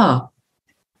dann sah.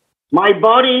 My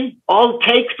body all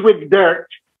caked with dirt,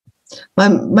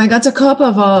 Mein ganzer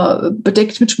Körper war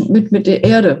bedeckt mit der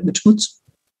Erde, mit Schmutz.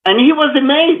 and he was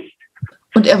amazed.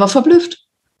 Und er war verblüfft.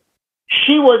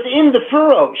 She was in the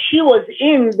furrow. She was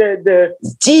in the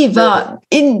Sie war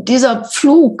in dieser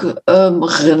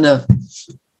Flugrinne.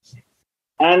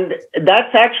 and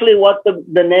that's actually what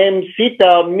the name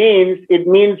Sita means. It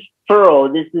means furrow.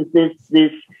 This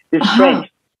Aha.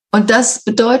 trench. Und das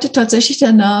bedeutet tatsächlich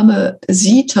der Name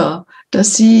Sita,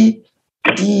 dass sie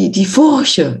die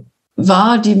Furche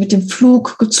war, die mit dem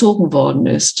Flug gezogen worden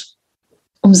ist,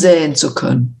 um säen zu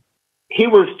können. He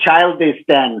was childish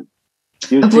then.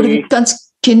 You Er wurde see.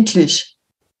 ganz kindlich.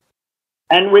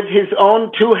 And with his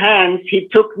own two hands, he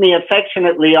took me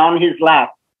affectionately on his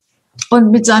lap.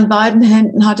 Und mit seinen beiden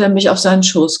Händen hat er mich auf seinen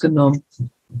Schoß genommen.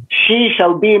 She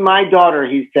shall be my daughter,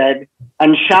 he said,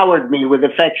 and showered me with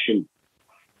affection.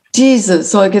 Diese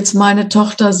soll jetzt meine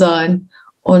Tochter sein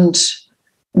und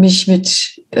mich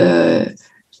mit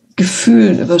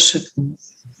Gefühlen überschütten.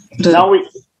 Now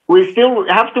we still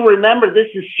have to remember this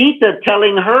is Sita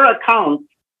telling her account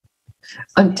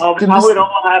Und of wir how it müssen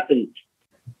all happened.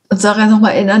 uns daran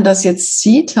nochmal erinnern, dass jetzt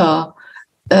Sita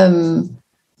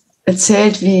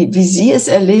erzählt, wie sie es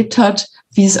erlebt hat,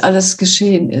 wie es alles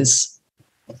geschehen ist.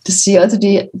 Dass sie also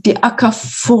die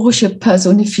Ackerfurche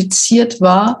personifiziert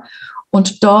war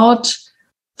und dort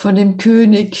von dem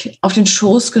König auf den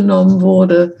Schoß genommen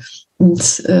wurde und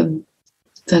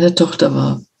seine Tochter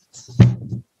war.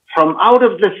 From out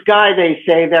of the sky, they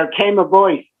say, there came a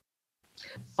voice,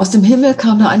 Aus dem Himmel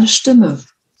kam da eine Stimme,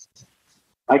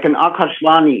 like an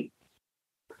Akashvani,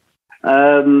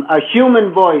 a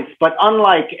human voice, but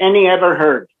unlike any ever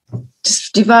heard.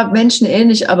 die war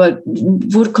menschenähnlich, aber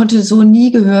konnte so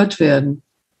nie gehört werden.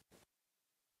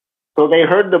 So they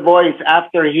heard the voice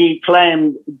after he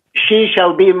claimed, she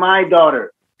shall be my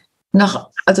daughter.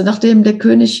 Nachdem der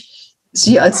König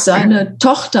sie als seine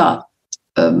Tochter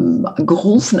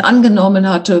gerufen, angenommen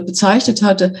hatte, bezeichnet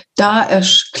hatte, da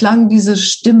erklang diese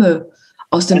Stimme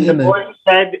aus dem And the Himmel. voice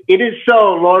said, it is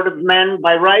so, Lord of men,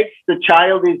 by rights the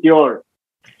child is yours.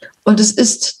 Und es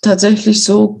ist tatsächlich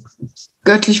so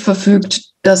göttlich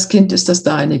verfügt, das Kind ist das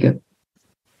deinige.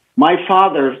 My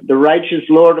father, the righteous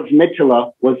Lord of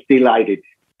Mithila, was delighted.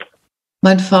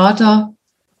 Mein Vater,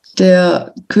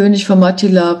 der König von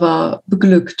Mattila, war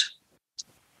beglückt.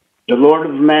 The Lord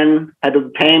of men had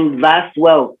obtained vast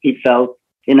wealth, he felt,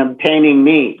 in obtaining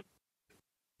me.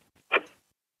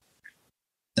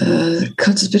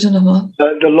 Kannst du es bitte nochmal?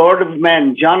 The Lord of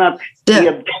men, Janak, he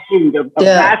obtained a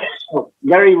vast wealth,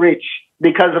 very rich,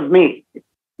 because of me.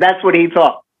 That's what he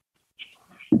thought.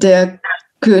 Der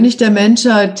König der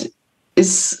Menschheit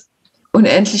ist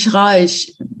unendlich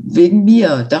reich wegen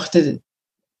mir, dachte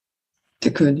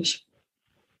der König.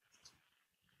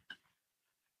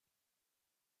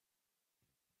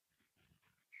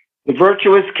 The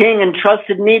virtuous king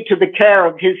entrusted me to the care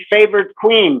of his favorite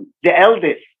queen, the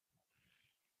eldest.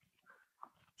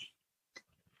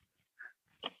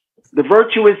 The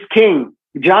virtuous king,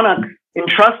 Janak,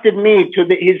 entrusted me to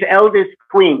his eldest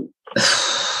queen.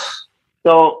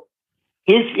 So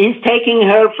he's taking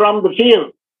her from the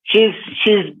field. She's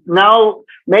now,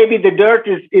 maybe the dirt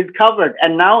is covered,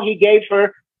 and now he gave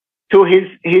her to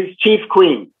his chief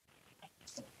queen.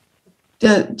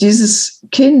 Dieses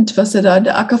Kind, was er da in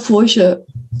der Ackerfurche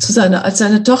als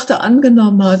seine Tochter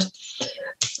angenommen hat,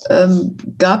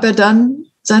 gab er dann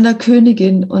seiner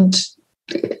Königin und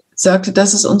sagte,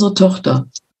 das ist unsere Tochter.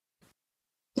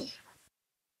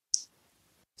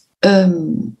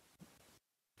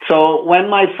 So when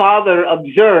my father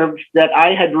observed that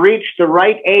I had reached the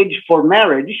right age for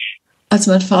marriage, als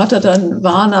mein Vater dann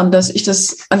wahrnahm, dass ich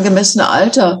das angemessene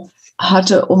Alter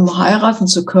hatte, um heiraten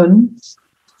zu können,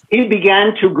 he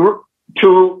began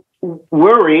to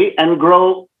worry and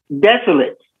grow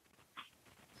desolate.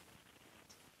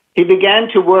 He began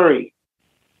to worry.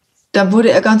 Dann wurde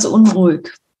er ganz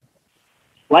unruhig.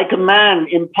 Like a man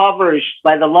impoverished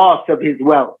by the loss of his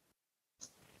wealth.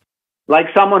 Like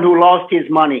someone who lost his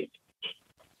money.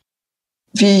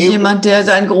 Wie jemand, der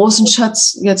seinen großen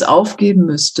Schatz jetzt aufgeben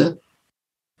müsste.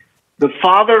 The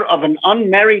father of an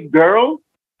unmarried girl,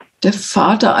 der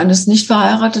Vater eines nicht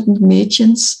verheirateten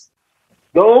Mädchens,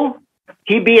 though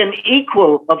he be an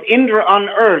equal of Indra on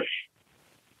earth,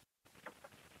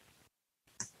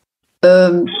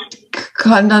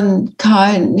 kann dann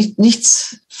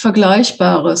nichts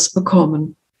Vergleichbares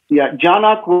bekommen. Yeah,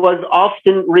 Janak was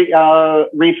often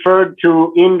referred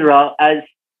to Indra as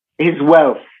his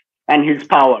wealth and his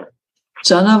power.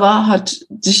 Janava hat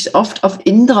sich oft auf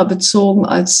Indra bezogen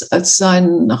als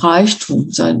seinen Reichtum,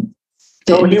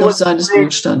 der So he Inbegriff was seines afraid-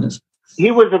 Wohlstandes.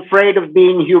 He was afraid of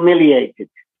being humiliated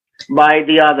by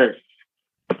the others.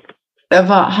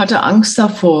 Hatte Angst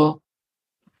davor.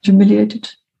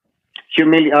 Humiliated?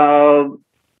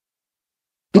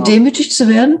 Gedemütigt zu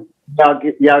werden?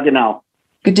 Ja, genau.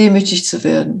 Gedemütigt zu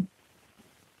werden.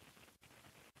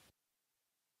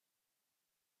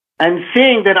 And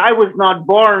seeing that I was not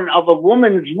born of a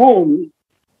woman's womb,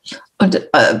 Und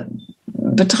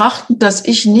betrachtend, dass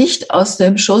ich nicht aus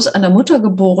dem Schoß einer Mutter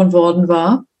geboren worden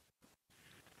war,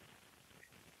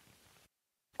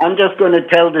 I'm just going to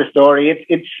tell the story.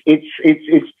 It's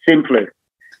simpler.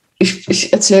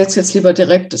 ich erzähle es jetzt lieber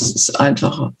direkt, es ist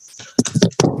einfacher.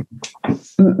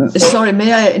 Sorry,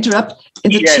 may I interrupt?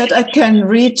 In the Yes. chat I can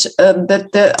read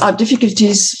that there are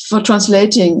difficulties for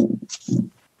translating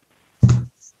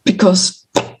because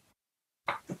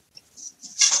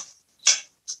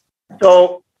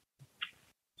So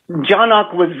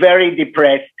Janak was very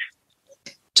depressed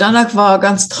Janak war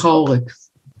ganz traurig,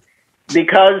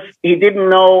 because he didn't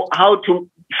know how to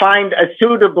find a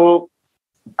suitable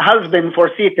husband for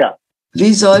Sita.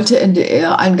 wie sollte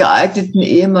er einen geeigneten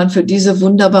Ehemann für diese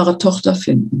wunderbare Tochter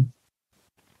finden?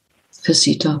 Für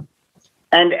Sita.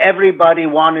 And everybody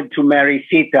wanted to marry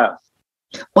Sita.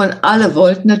 Und alle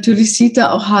wollten natürlich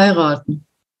Sita auch heiraten.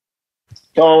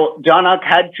 So Janak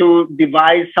had to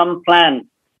devise some plan.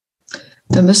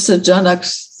 Da müsste Janak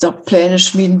Pläne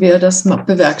schmieden, wie er das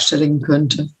bewerkstelligen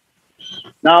könnte.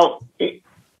 Now,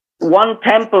 one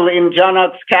temple in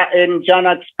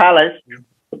Janak's palace,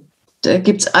 Da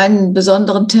gibt es einen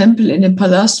besonderen Tempel in dem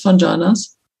Palast von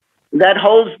Janas. that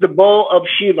holds the bow of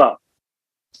Shiva.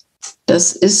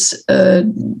 Das ist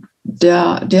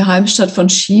die Heimstatt von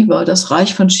Shiva, das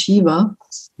Reich von Shiva.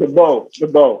 The bow.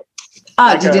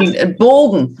 Die den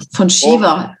Bogen von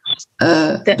Shiva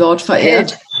dort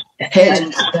verehrt.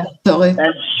 Held. Sorry.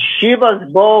 And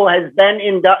Shiva's bow has been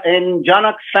in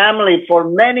Janak's family for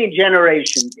many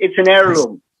generations. It's an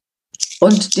heirloom.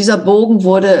 Und dieser Bogen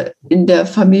wurde in der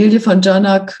Familie von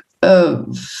Janak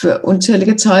für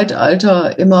unzählige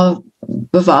Zeitalter immer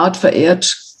bewahrt,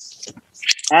 verehrt.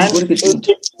 And Wurde gedient.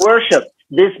 it's worshipped.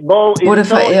 This bow Wurde is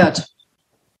so, verehrt.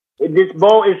 this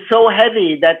bow is so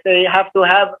heavy that they have to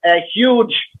have a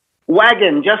huge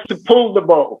wagon just to pull the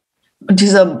bow. Und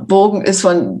dieser Bogen ist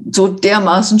so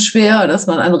dermaßen schwer, dass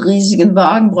man einen riesigen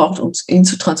Wagen braucht, um ihn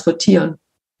zu transportieren.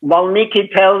 Valmiki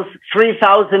tells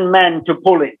 3,000 men to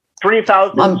pull it.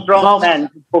 3,000 Man strong braucht- men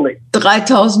to pull it.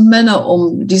 3000 Männer,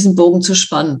 um diesen Bogen zu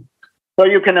spannen. So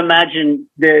you can imagine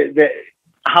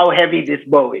how heavy this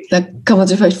bow is. Da kann man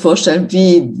sich vielleicht vorstellen,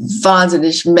 wie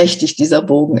wahnsinnig mächtig dieser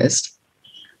Bogen ist.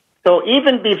 So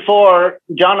even before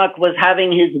Janak was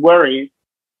having his worries,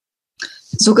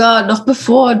 Sogar noch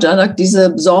bevor Janak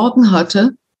diese Sorgen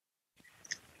hatte,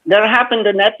 there happened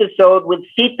an episode with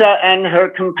Sita and her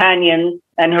companion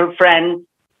and her friend.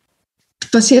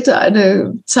 passierte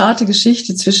eine zarte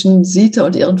Geschichte zwischen Sita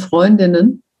und ihren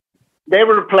Freundinnen. They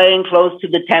were playing close to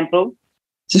the temple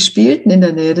Sie spielten in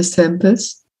der Nähe des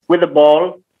Tempels with a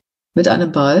ball, mit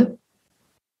einem Ball.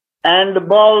 and the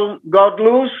ball got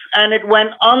loose and it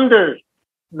went under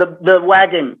the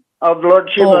wagon of Lord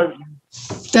Shiva's.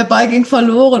 Der Ball ging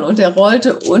verloren und er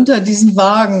rollte unter diesen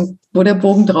Wagen, wo der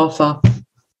Bogen drauf war.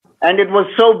 And it was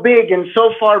so big and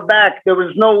so far back, there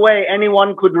was no way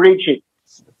anyone could reach it.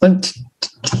 Und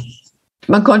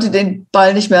man konnte den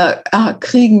Ball nicht mehr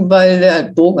kriegen, weil der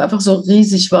Bogen einfach so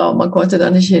riesig war und man konnte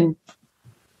da nicht hin.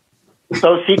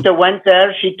 So Sita went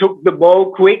there, she took the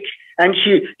bow quick, and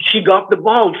she got the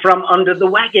ball from under the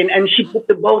wagon, and she put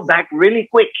the bow back really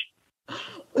quick.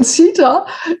 Und Sita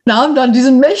nahm dann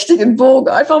diesen mächtigen Bogen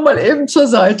einfach mal eben zur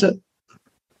Seite.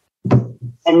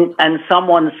 And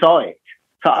someone saw it.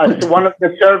 So one of the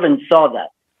servants saw that.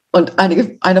 Und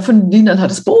einer von den Dienern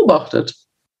hat es beobachtet.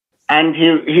 And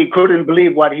he couldn't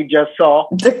believe what he just saw.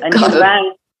 Der And he kann ran,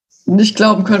 nicht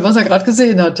glauben können, was er gerade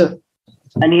gesehen hatte.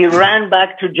 and he ran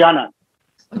back to Janak.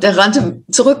 Und er rannte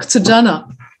zurück zu Jana.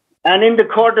 And in the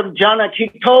court of Janak, he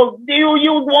told, you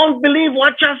won't believe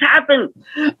what just happened.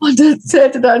 Und er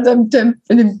erzählte da in seinem Tempel,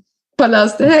 in dem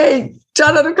Palast, hey,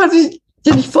 Jana, du kannst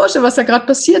dir nicht vorstellen, was da gerade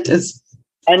passiert ist.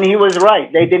 And he was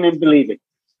right. They didn't believe it.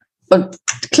 Und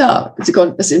klar, sie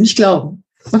konnten es ihm nicht glauben.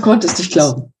 Man konnte es nicht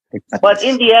glauben. But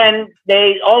in the end,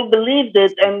 they all believed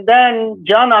it. And then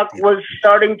Janak was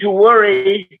starting to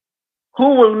worry,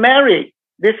 who will marry?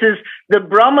 This is the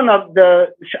Brahman of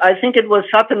I think it was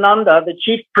Satananda, the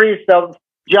chief priest of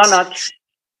Janak.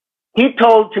 He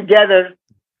told together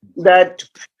that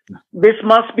this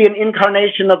must be an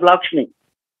incarnation of Lakshmi.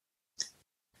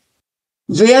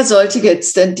 Wer sollte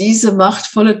jetzt denn diese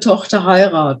machtvolle Tochter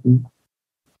heiraten?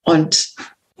 Und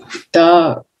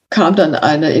da kam dann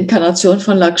eine Inkarnation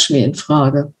von Lakshmi in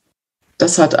Frage.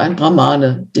 Das hat ein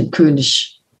Brahmane dem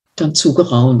König dann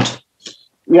zugeraunt.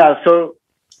 Yeah, so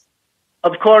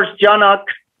of course Janak,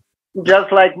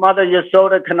 just like Mother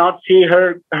Yasoda cannot see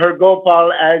her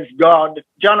Gopal as God,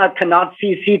 Janak cannot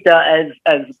see Sita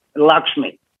as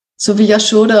Lakshmi. So wie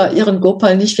Yashoda ihren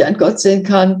Gopal nicht wie ein Gott sehen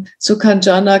kann, so kann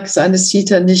Janak seine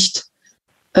Sita nicht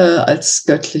als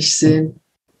göttlich sehen.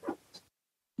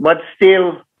 But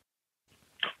still,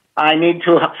 I need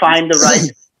to find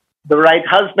the right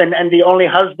husband, and the only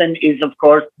husband is, of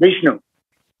course, Vishnu.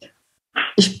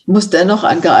 Ich muss dennoch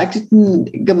einen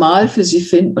geeigneten Gemahl für sie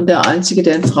finden und der einzige,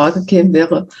 der in Frage käme,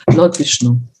 wäre Lord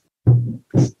Vishnu.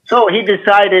 So he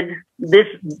decided this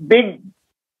big,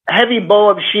 heavy bow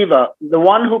of Shiva, the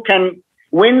one who can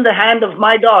win the hand of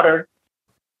my daughter,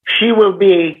 she will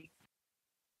be,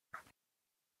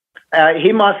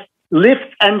 he must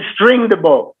lift and string the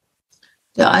bow.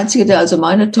 Der Einzige, der also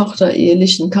meine Tochter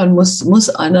ehelichen kann, muss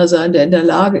einer sein, der in der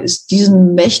Lage ist,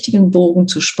 diesen mächtigen Bogen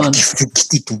zu spannen.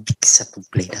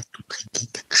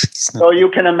 So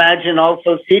you can imagine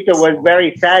also Sita was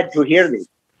very sad to hear this.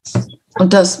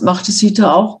 Und das machte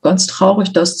Sita auch ganz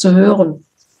traurig, das zu hören.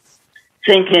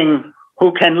 Thinking,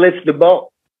 who can lift the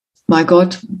bow? Mein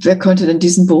Gott, wer könnte denn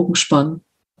diesen Bogen spannen?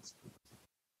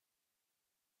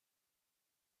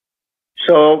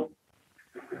 So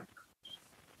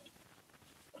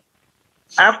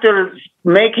after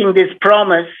making this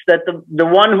promise that the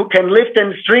one who can lift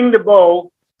and string the bow,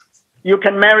 you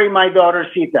can marry my daughter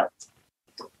Sita.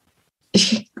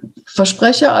 Ich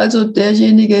verspreche also,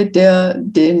 derjenige, der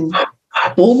den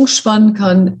Bogen spannen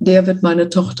kann, der wird meine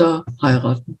Tochter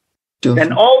heiraten dürfen.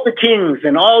 And all the kings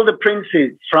and all the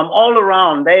princes from all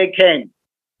around, they came.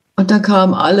 Und dann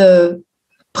kamen alle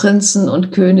Prinzen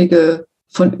und Könige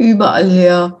von überall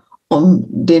her, um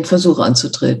den Versuch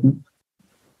anzutreten.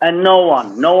 And no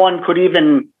one could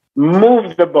even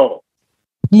move the bow.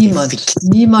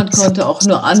 Niemand konnte auch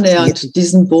nur annähernd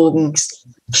diesen Bogen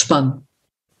spannen.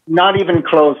 Not even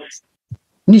close.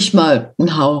 Nicht mal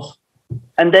ein Hauch.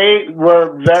 And they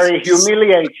were very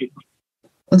humiliated.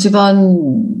 Und sie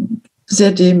waren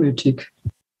sehr demütig.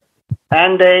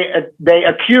 And they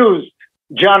accused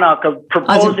Janak of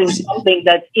proposing something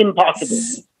that's impossible.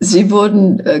 Sie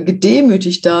wurden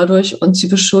gedemütigt dadurch und sie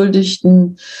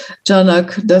beschuldigten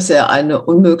Janak, dass er eine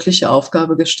unmögliche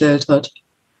Aufgabe gestellt hat.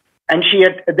 And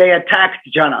they attacked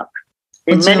Janak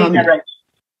in many directions.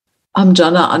 Haben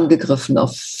Jana angegriffen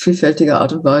auf vielfältige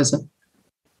Art und Weise.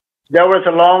 There was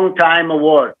a long time a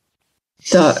war.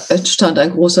 Da entstand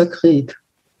ein großer Krieg.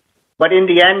 But in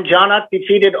the end, Janak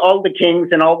defeated all the kings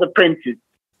and all the princes.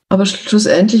 Aber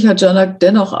schlussendlich hat Janak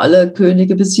dennoch alle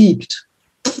Könige besiegt.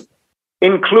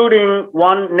 Including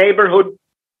one neighborhood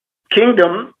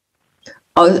kingdom.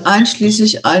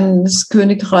 Einschließlich eines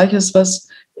Königreiches, was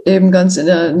eben ganz in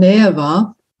der Nähe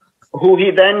war. Who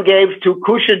he then gave to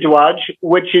Kushadwaj,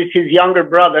 which is his younger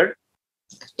brother.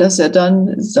 Das er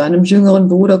dann seinem jüngeren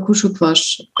Bruder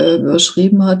Kushadwaj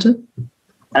überschrieben hatte.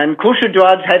 And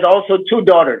Kushadwaj had also two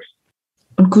daughters.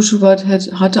 Und Kushadwaj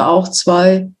hatte auch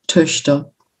zwei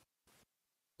Töchter.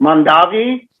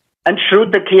 Mandavi and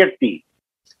Shrutakirti.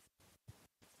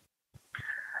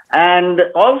 And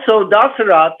also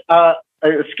Dasarath,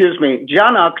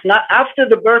 Janak, after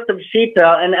the birth of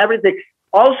Sita and everything,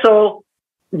 also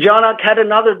Janak had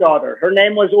another daughter. Her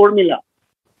name was Urmila.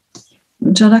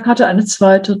 Janak hatte eine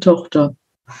zweite Tochter.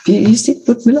 Wie hieß die?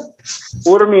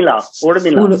 Urmila.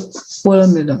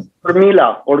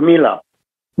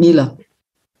 Mila.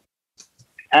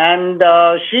 And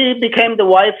she became the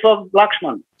wife of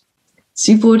Lakshman.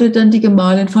 Sie wurde dann die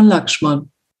Gemahlin von Lakshman.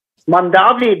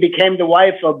 Mandavi became the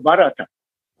wife of Bharata.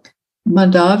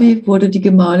 Mandavi wurde die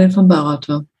Gemahlin von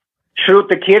Bharata.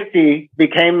 Shrutakirti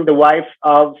became the wife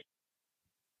of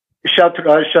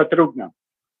Shatrughna.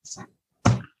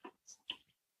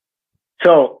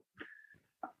 So,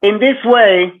 in this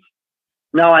way,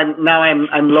 now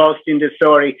I'm lost in the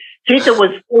story. Sita was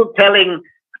still telling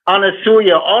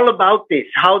Anasuya all about this,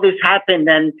 how this happened,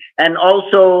 and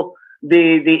also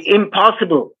the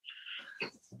impossible.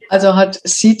 Also hat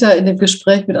Sita in dem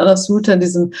Gespräch mit Anasuya, in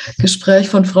diesem Gespräch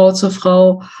von Frau zu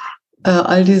Frau,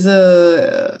 all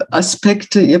diese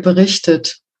Aspekte ihr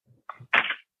berichtet.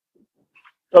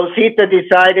 So Sita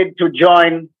decided to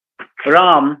join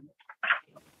Ram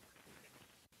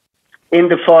in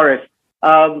the forest.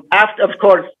 After, of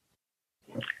course,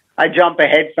 I jump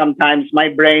ahead sometimes. My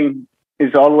brain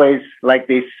is always like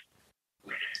this.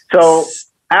 So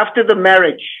after the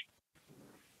marriage,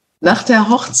 nach der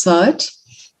Hochzeit,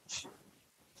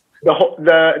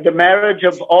 the marriage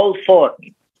of all four,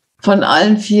 von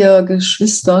allen 4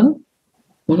 Geschwistern,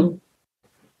 oder?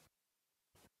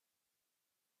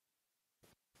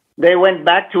 they went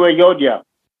back to Ayodhya.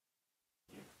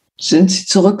 Sind sie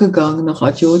zurückgegangen nach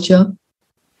Ayodhya.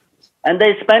 And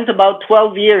they spent about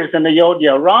 12 years in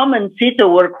Ayodhya. Ram and Sita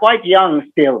were quite young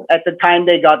still at the time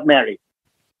they got married.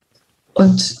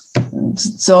 Und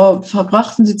so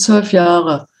verbrachten sie 12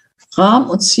 Jahre. Ram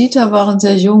und Sita waren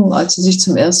sehr jung, als sie sich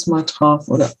zum ersten Mal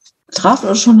trafen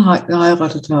oder schon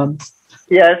geheiratet haben.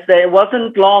 Yes, it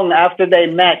wasn't long after they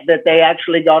met that they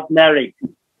actually got married.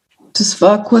 Das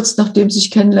war kurz nachdem sie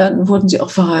sich kennenlernten, wurden sie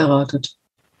auch verheiratet.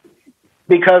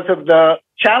 Because of the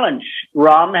challenge,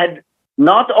 Ram had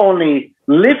not only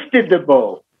lifted the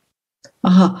bow.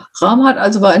 Aha, Ram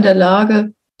war in der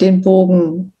Lage, den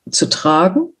Bogen zu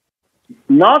tragen.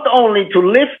 Not only to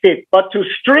lift it, but to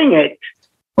string it.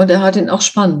 Und er hat ihn auch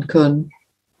spannen können.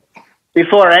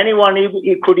 Before anyone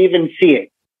could even see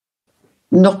it.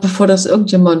 Noch bevor das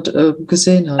irgendjemand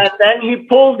gesehen hat. And then he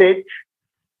pulled it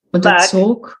und er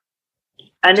zog.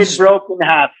 And it broke in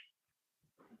half.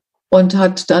 Und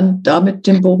hat dann damit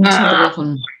den Bogen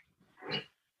zerbrochen.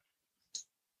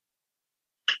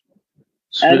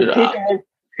 And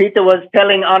Sita was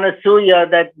telling Anasuya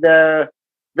that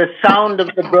the sound of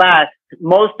the blast,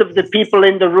 most of the people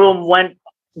in the room went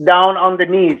down on the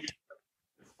knees.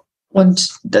 Und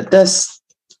das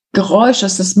Geräusch,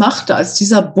 das das machte, als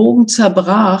dieser Bogen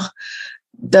zerbrach,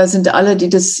 da sind alle,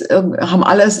 haben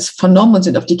alles vernommen und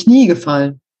sind auf die Knie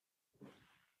gefallen.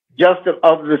 Just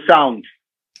of the sound.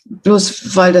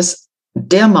 Bloß weil das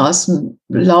dermaßen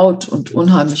laut und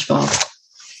unheimlich war.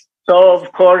 So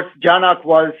of course Janak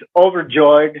was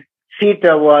overjoyed.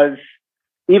 Sita was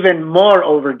even more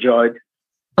overjoyed.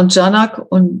 Und Janak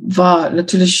war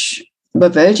natürlich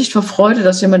überwältigt vor Freude,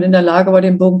 dass jemand in der Lage war,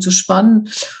 den Bogen zu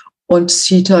spannen, und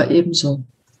Sita ebenso.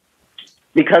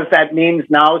 Because that means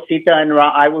now Sita and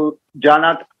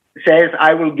Janak says,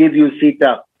 I will give you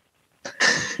Sita.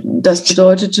 Das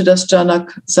bedeutete, dass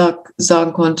Janak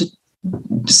sagen konnte,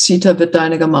 Sita wird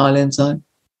deine Gemahlin sein.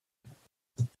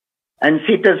 And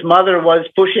Sita's mother was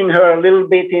pushing her a little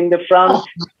bit in the front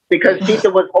because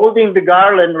Sita was holding the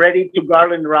garland ready to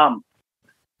garland Ram.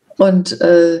 Und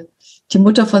die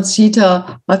Mutter von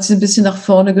Sita hat sie ein bisschen nach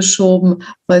vorne geschoben,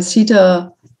 weil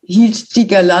Sita hielt die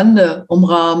Girlande, um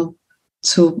Ram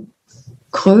zu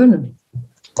krönen.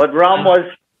 But Ram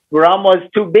was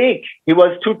too big. He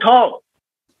was too tall.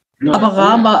 Aber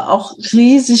Ram war auch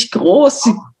riesig groß.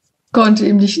 Sie konnte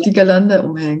ihm nicht die Girlande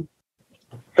umhängen.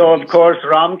 So of course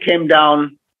Ram came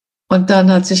down. Und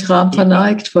dann hat sich Ram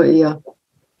verneigt vor ihr.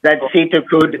 That Sita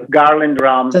could garland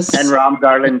Ram and Ram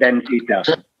garland then Sita.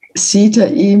 Sita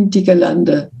ihm die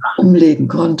Girlande umlegen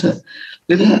konnte.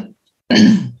 And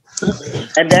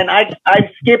then I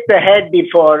skipped ahead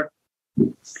before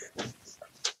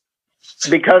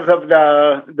because of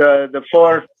the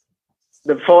four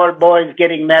boys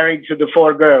getting married to the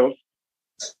four girls.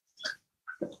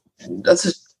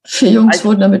 Also 4 Jungs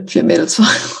wurden damit 4 Mädels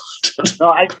verheiratet.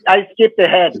 No, I skipped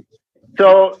ahead.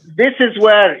 So this is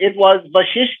where it was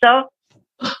Vashishta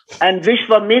and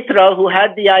Vishwamitra who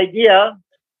had the idea,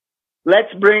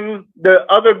 let's bring the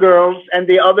other girls and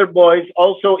the other boys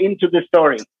also into the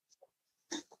story.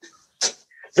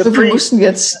 Wir mussten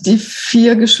jetzt die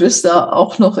 4 Geschwister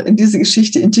auch noch in diese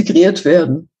Geschichte integriert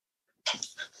werden.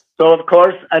 So of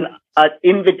course an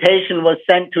invitation was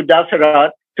sent to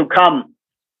Dasarath to come.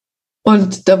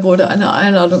 Und da wurde eine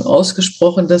Einladung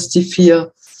ausgesprochen, dass die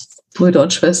 4 Brüder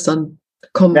und Schwestern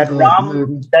kommen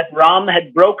mögen. That Ram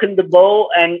had broken the bow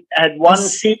and had won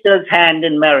Sita's hand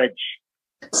in marriage.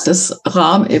 Dass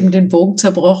Ram eben den Bogen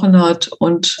zerbrochen hat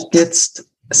und jetzt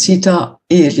Sita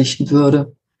ehelichen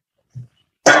würde.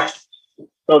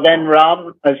 So then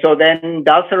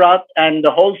Dasarath and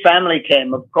the whole family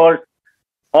came. Of course,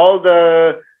 all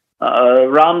the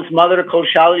Ram's mother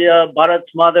Kaushalya,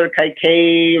 Bharat's mother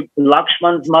Kaikeyi,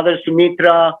 Lakshman's mother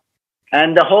Sumitra,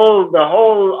 and the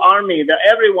whole army.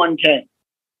 Everyone came.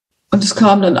 Und es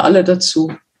kamen dann alle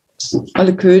dazu,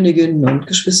 alle Königinnen und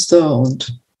Geschwister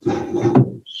und.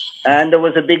 And there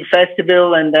was a big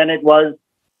festival, and then it was.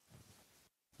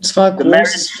 Es war ein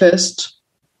großes Fest.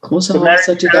 Große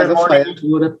Hochzeit, die da gefeiert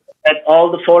wurde. And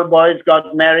all the 4 boys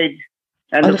got married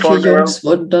and alle the 4 4 Jungs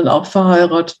wurden dann auch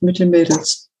verheiratet mit den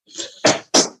Mädels.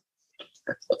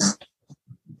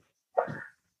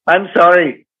 I'm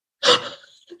sorry,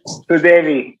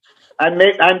 Sudevi.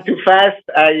 I'm too fast.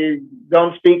 I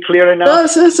don't speak clear enough. No,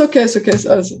 it's okay. It's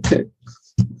alles okay.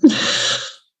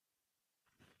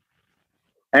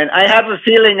 And I have a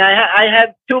feeling I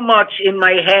have too much in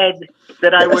my head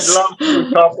that I would love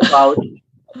to talk about.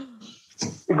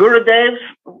 Gurudev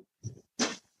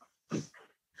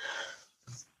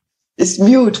is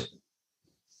mute.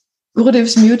 Gurudev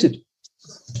is muted.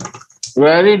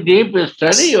 Very deep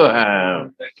study you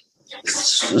have.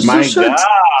 So My schön God.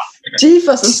 tief,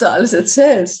 was uns da alles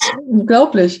erzählst.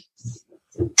 Unglaublich.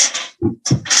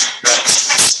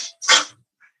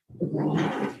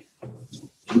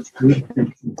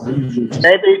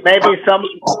 Maybe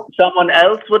someone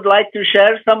else would like to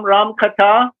share some Ram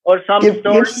Katha or some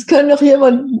story. Jetzt kann doch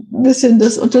jemand ein bisschen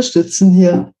das unterstützen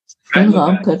hier. Im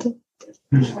Ramkatha.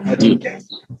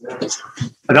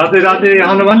 Radhe Radhe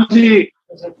Hanumanji.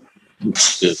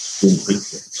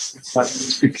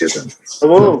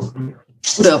 Oh,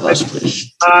 Oder was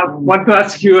spricht? Want to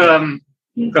ask you a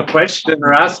question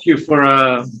or ask you for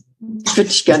a. Ich würde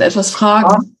dich gerne etwas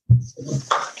fragen.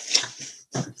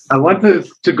 I want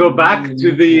to go back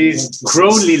to the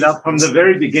Crow Lila from the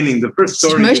very beginning, the first Ich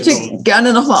story. möchte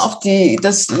gerne nochmal auf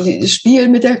das Spiel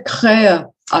mit der Krähe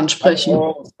ansprechen.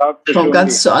 Vom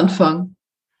ganz zu Anfang.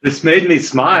 This made me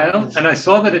smile, and I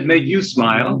saw that it made you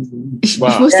smile. Ich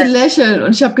musste lächeln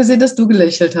und ich habe gesehen, dass du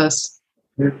gelächelt hast.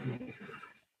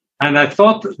 And I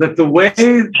thought that the way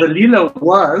the Lila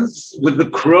was, with the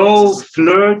crow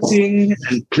flirting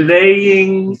and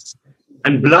playing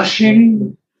and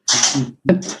blushing.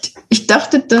 Ich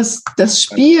dachte, dass das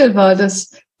Spiel war,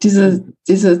 dass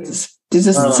dieses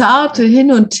zarte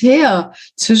Hin und Her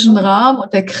zwischen Ram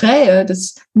und der Krähe,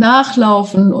 das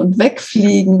Nachlaufen und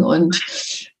Wegfliegen und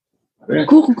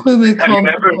Kuchenkrümel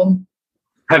kommen.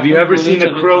 Have you ever seen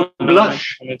a crow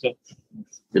blush?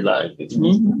 good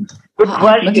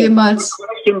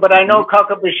question. But I know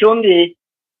Kakabashundi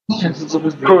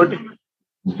could.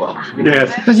 Yes.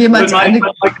 But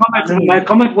my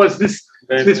comment was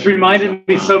this reminded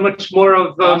me so much more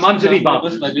of Manjari Bhav.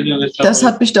 Das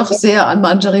hat mich doch sehr an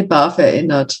Manjari Bhav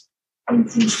erinnert.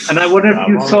 And I wonder if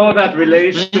you saw that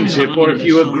relationship or if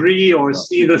you agree or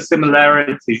see the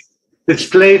similarity. This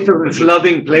playfulness,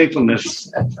 loving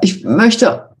playfulness. Ich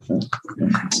möchte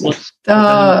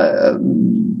da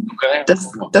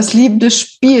das liebende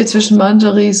Spiel zwischen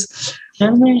Manjaris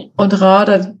und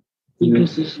Radha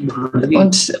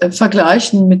und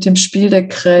vergleichen mit dem Spiel der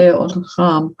Krähe und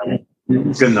Ram.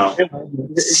 Genau.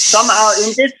 Somehow,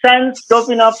 in this sense,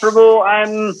 Gopinath Prabhu,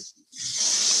 I'm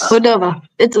Uddhava.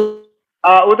 It's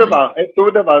Uddhava. It's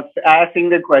Uddhava asking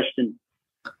the question.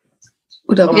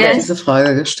 Uddhava hat diese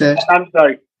Frage gestellt. I'm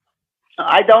sorry.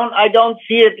 I don't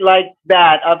see it like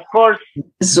that. Of course.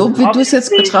 So wie du es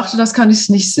jetzt betrachtet hast, kann ich es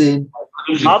nicht sehen.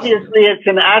 Obviously, it's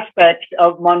an aspect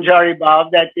of Manjari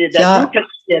Bhav that you can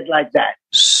see it like that.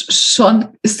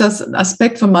 Schon ist das ein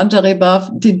Aspekt von Manjari Bhav,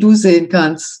 den du sehen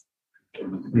kannst.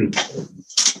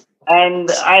 And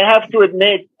I have to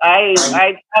admit,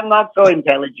 I'm not so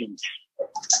intelligent.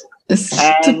 Es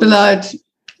tut mir leid,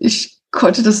 ich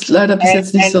konnte das leider bis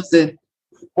jetzt nicht so sehen.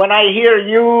 When I hear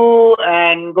you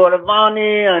and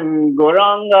Gauravani and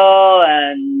Gauranga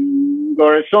and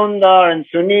Gaurasundar and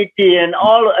Suniti and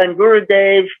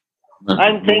Gurudev,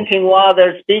 I'm thinking, wow,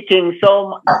 they're speaking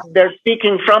from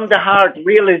the heart,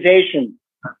 realization.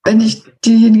 Wenn ich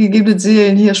die hingegebenen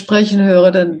Seelen hier sprechen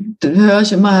höre, dann höre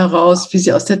ich immer heraus, wie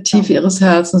sie aus der Tiefe ihres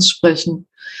Herzens sprechen.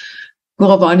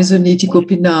 Gauravani, Suniti,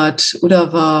 Gopinath,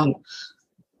 Uddhava,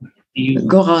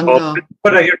 Gauranga.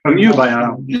 What I hear from you,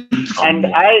 Bayana.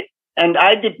 And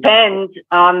I depend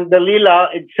on the Lila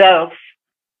itself.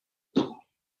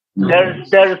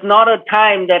 There's not a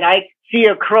time that I see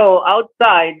a crow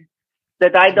outside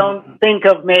that I don't think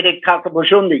of Medik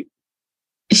Kakabashundi.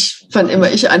 Wann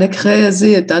immer ich eine Krähe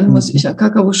sehe, dann muss ich an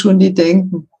Kakabashundi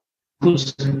denken.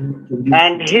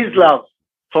 And his love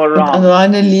for Ram. Und an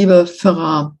seine Liebe für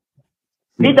Ram.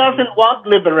 He doesn't want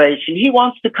liberation. He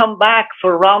wants to come back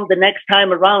for Ram the next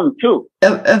time around too.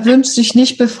 Er wünscht sich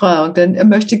nicht Befreiung, denn er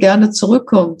möchte gerne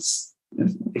zurückkommen,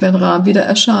 wenn Ram wieder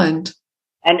erscheint.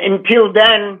 And until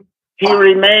then, he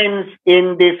remains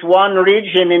in this one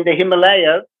region in the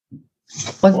Himalayas.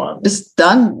 Und bis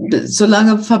dann,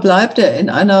 solange verbleibt er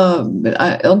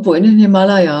irgendwo in den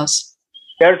Himalayas.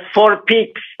 There's 4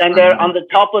 peaks, and there on the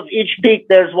top of each peak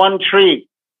there's one tree.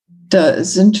 Da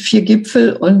sind 4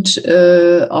 Gipfel und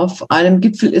auf einem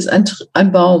Gipfel ist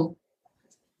ein Baum.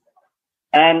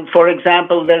 And for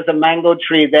example, there's a mango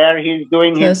tree there. He's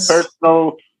doing his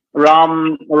personal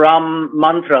Ram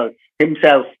mantras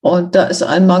himself. Und da ist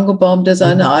ein Mangobaum, der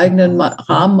seine eigenen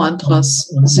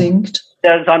Ram-Mantras singt.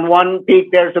 There's on one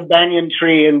peak, there's a banyan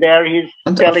tree, and there he's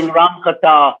telling Ram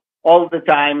Katha all the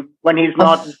time when he's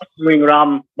not doing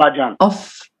Ram Bhajan.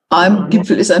 Auf einem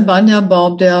Gipfel ist ein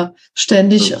Banyanbaum, der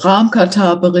ständig Ram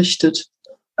Katha berichtet.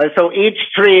 So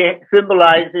each tree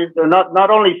symbolizes, or not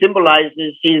only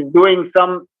symbolizes, he's doing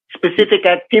some specific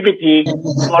activity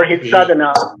for his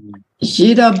sadhana.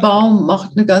 Jeder Baum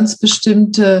macht eine ganz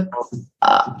bestimmte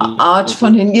Art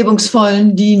von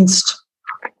hingebungsvollen Dienst.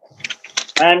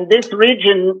 And this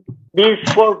region, these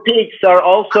 4 peaks are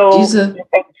also, Diese- you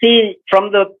can see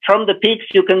from the peaks,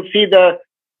 you can see the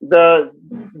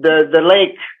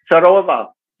lake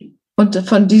Sarova. Und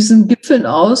von diesen Gipfeln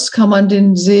aus kann man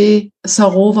den See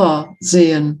Sarovar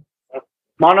sehen.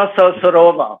 Manasa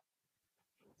Sarova.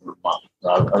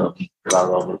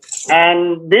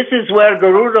 And this is where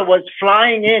Garuda was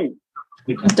flying in.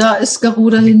 Und da ist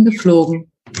Garuda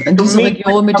hingeflogen. In diese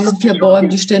Region mit diesen 4 Bäumen,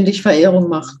 die ständig Verehrung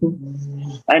machten.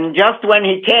 And just when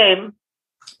he came,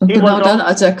 Und genau dann,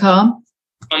 als er kam,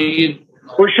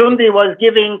 Bushundi was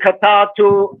giving kata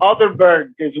to other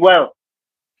birds as well.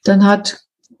 dann hat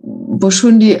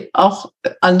Bushundi auch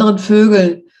anderen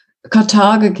Vögeln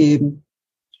Katar gegeben.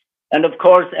 And of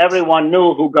course, everyone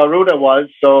knew who Garuda was,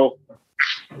 so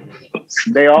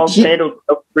they all paid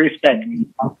respect.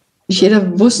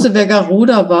 Jeder wusste, wer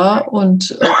Garuda war,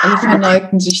 und alle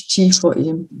verneigten sich tief vor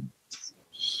ihm.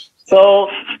 So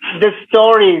the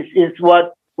stories is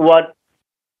what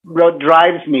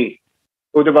drives me,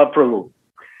 Uddhava Prabhu.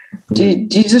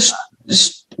 Diese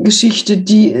Geschichte,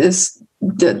 die ist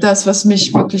das, was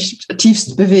mich wirklich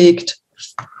tiefst bewegt.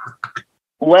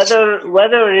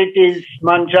 Whether it is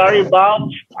Manjari Bhav,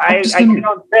 I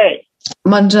cannot say.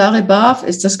 Manjari Bhav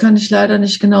ist, das kann ich leider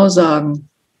nicht genau sagen.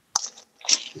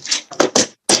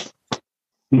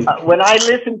 When I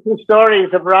listen to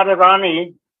stories of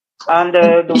Radharani on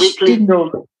the weekly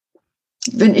Zoom,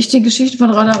 wenn ich die Geschichte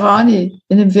von Radharani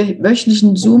in den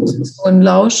wöchentlichen Zoom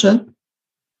lausche,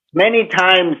 many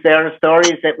times there are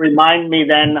stories that remind me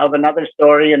then of another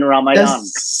story in Ramayana.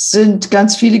 das sind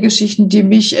ganz viele Geschichten, die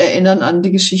mich erinnern an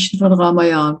die Geschichten von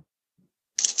Ramayana.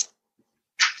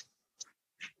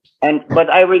 But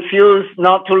I refuse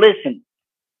not to listen.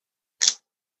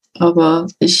 Aber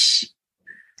ich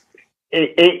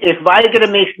weigere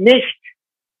mich nicht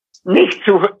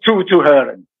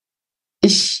zuzuhören.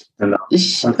 Ich kann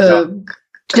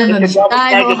da nicht.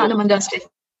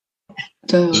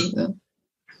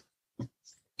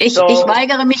 Ich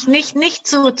weigere mich nicht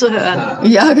zuzuhören.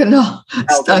 Ja, genau.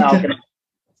 Danke.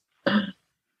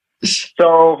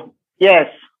 So, yes,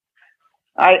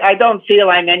 I don't feel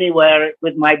I'm anywhere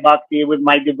with my bhakti, with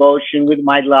my devotion, with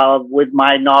my love, with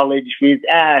my knowledge, with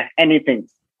anything.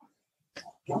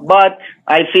 But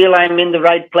I feel I'm in the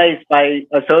right place by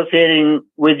associating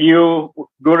with you,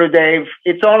 Gurudev.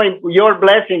 It's only your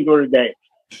blessing, Gurudev.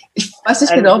 Ich weiß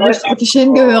nicht genau, wo ich wirklich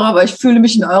hingehöre, aber ich fühle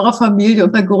mich in eurer Familie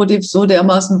und bei Gurudev so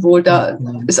dermaßen wohl. Da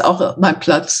ist auch mein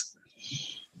Platz.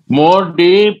 More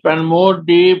deep and more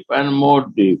deep and more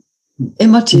deep.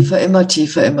 Immer tiefer, immer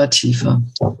tiefer, immer tiefer.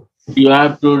 You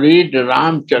have to read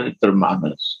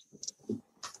Ramacandra.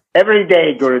 Every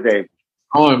day, Gurudev.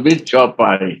 Oh, with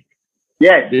Chopai.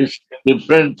 Yes. This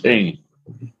different thing.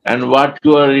 And what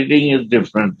you are reading is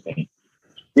different thing.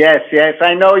 Yes.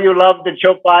 I know you love the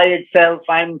Chopai itself.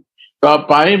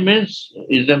 Chopai means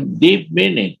is a deep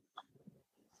meaning.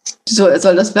 So, er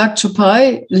soll das Werk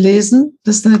Chopai lesen,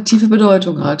 das eine tiefe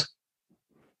Bedeutung hat.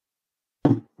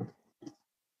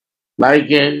 Like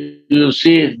you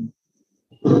see,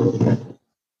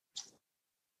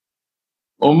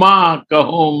 Uma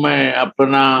kahu main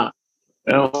apna,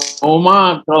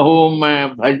 Uma kahu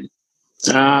main bhaj,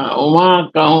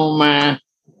 Uma kahu main.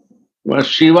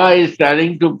 Shiva is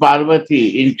telling to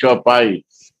Parvati in Chopai.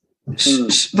 Was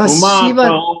Shiva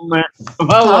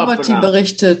Parvati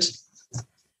berichtet.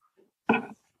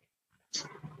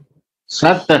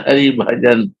 Sat Hari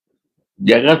Bhajan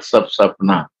Jagat Sab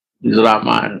Sapna is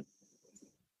Ramayana.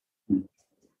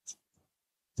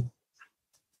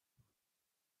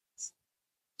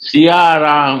 Siya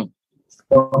Ram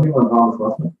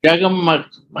Jagamat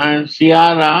and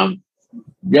Siya Ram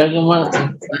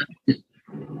Jagamat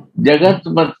Jagat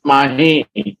Mat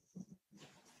Mahi.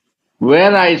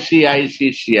 Where I see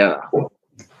Siya Ram.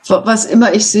 Was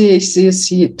immer ich sehe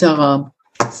Sitaram.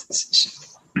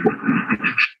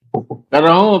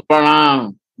 Karahu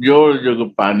Pranam Jor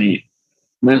Jugapani.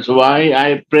 Means why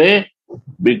I pray?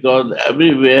 Because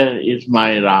everywhere is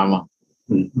my Rama.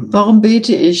 Warum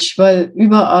bete ich? Weil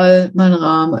überall mein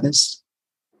Rama ist.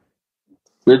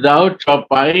 Without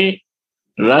Chopai,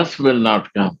 Ras will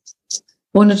not come.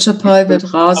 Ohne Chopai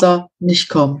wird Rasa nicht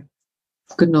kommen.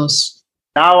 Genuss.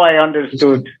 Now I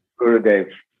understood, Gurudev.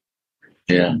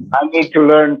 Yeah. I need to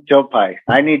learn Chopai.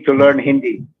 I need to learn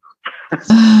Hindi.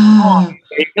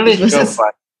 English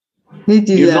Chopai.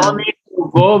 You don't need to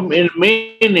go in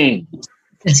meaning,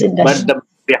 but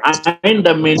behind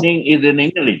the meaning is in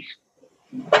English.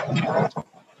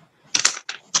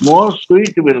 More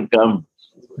sweet will come.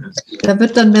 Da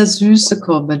wird dann mehr Süße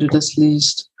kommen, wenn du das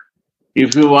liest.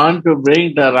 If you want to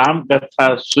bring the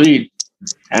Ramkatha sweet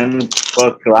and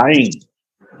for crying,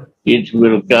 it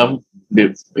will come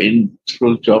in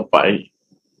through Chopai.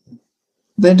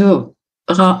 Wenn du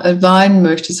weinen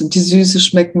möchtest und die Süße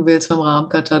schmecken willst vom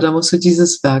Ramkatha, dann musst du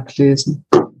dieses Werk lesen.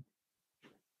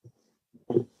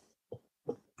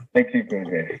 Thank you,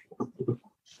 Gurudev.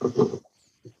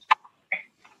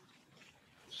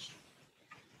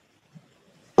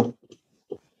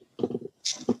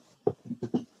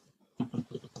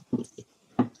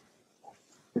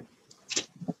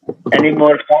 Any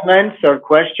more comments or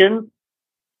questions?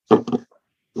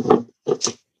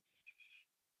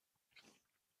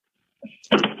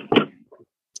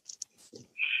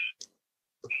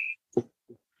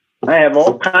 I have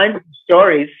all kinds of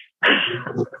stories.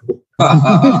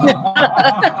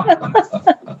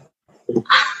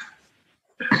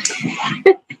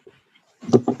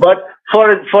 But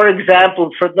for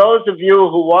example, for those of you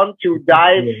who want to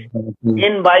dive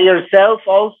in by yourself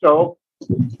also,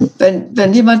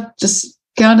 wenn jemand das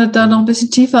gerne da noch ein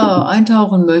bisschen tiefer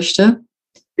eintauchen möchte,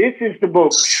 this is the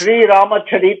book, Sri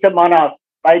Ramacharita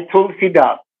by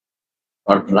Tulsidas.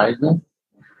 But like that,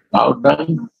 how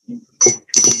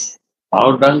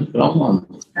done, come on.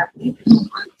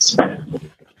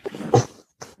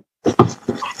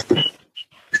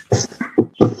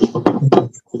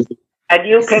 And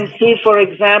you can see, for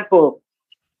example,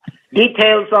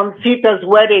 details on Sita's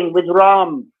wedding with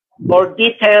Ram, or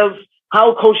details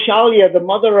how Kaushalya, the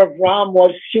mother of Ram,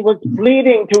 she was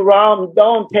pleading to Ram,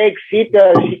 don't take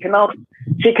Sita, she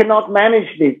cannot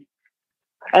manage this.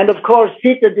 And of course,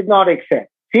 Sita did not accept.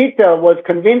 Sita was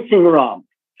convincing Ram.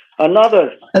 Also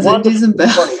in diesem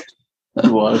Werk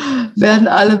werden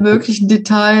alle möglichen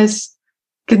Details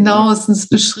genauestens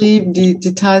beschrieben, die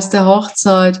Details der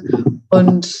Hochzeit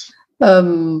und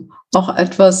auch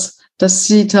etwas, dass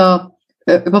Sita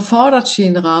überfordert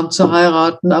schien, Ram zu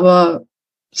heiraten, aber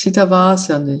Sita war es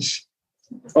ja nicht.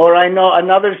 Or I know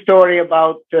another story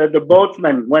about the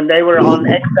boatmen when they were on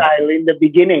exile in the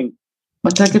beginning.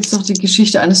 Und da gibt es noch die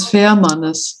Geschichte eines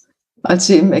Fährmannes, als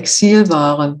sie im Exil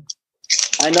waren.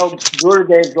 I know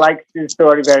Gurudev likes this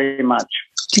story very much.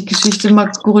 Die Geschichte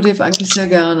mag Gurudev eigentlich sehr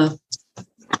gerne.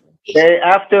 They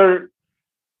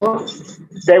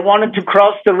wanted to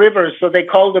cross the river, so they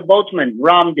called the boatman,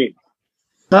 Ram did.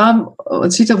 Ram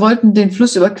und Sita wollten den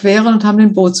Fluss überqueren und haben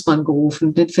den Bootsmann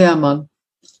gerufen, den Fährmann.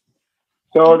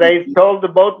 So they told the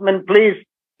boatman, please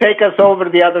take us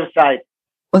over the other side.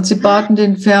 Und sie baten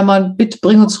den Fährmann, bitte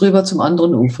bring uns rüber zum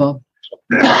anderen Ufer.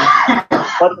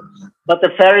 But the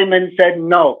ferryman said,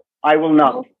 no, I will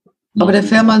not. Aber der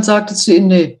Fährmann sagte zu ihnen,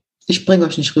 nee, ich bringe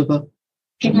euch nicht rüber.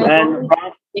 And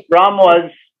Ram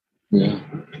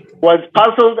was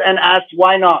puzzled and asked,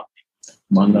 why not?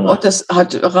 Und das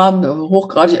hat Ram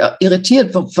hochgradig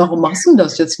irritiert. Warum machst du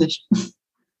das jetzt nicht?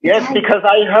 Yes, because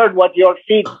I heard what your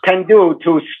feet can do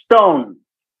to stone.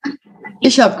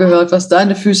 Ich habe gehört, was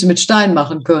deine Füße mit Stein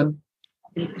machen können.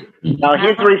 Now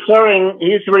he's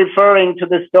referring to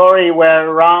the story where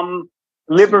Ram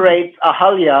liberates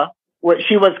Ahalya, where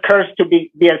she was cursed to be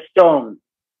a stone.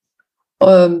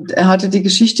 Er hatte die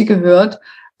Geschichte gehört,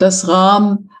 dass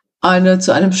Ram eine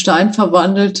zu einem Stein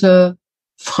verwandelte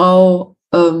Frau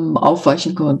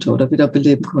aufweichen konnte oder wieder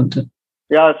beleben konnte.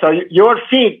 Yeah, so your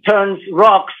feet turns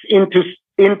rocks into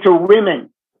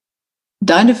women.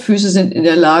 Deine Füße sind in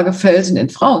der Lage, Felsen in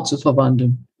Frauen zu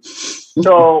verwandeln.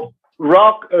 So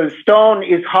stone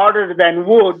is harder than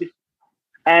wood,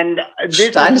 and this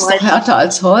Stein ist doch härter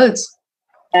als Holz.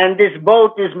 And this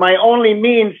boat is my only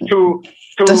means to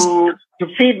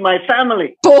feed my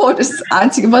family. Boot ist das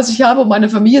Einzige, was ich habe, um meine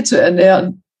Familie zu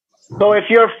ernähren. So if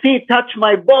your feet touch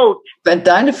my boat, wenn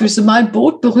deine Füße mein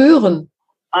Boot berühren,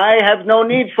 I have no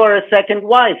need for a second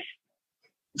wife.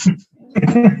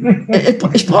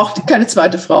 Ich brauche keine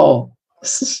zweite Frau.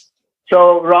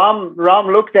 So Ram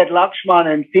looked at Lakshman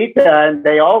and Sita, and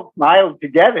they all smiled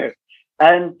together.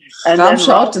 And Ram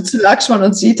schaute zu Lakshman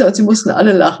und Sita, und sie mussten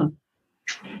alle lachen.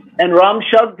 And Ram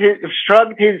shrugged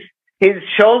his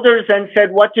shoulders and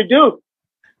said, "What to do?"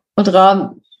 Und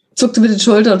Ram zuckte mit den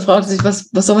Schultern und fragte sich, was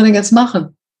soll man denn jetzt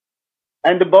machen?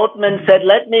 And the boatman said,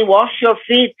 "Let me wash your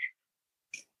feet."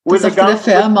 Da sagte der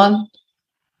Fährmann,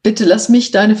 bitte lass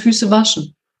mich deine Füße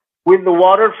waschen. With the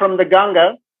water from the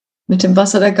Ganga. Mit dem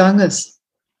Wasser der Ganges.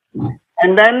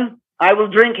 And then I will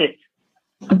drink it.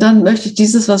 Und dann möchte ich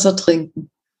dieses Wasser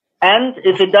trinken. And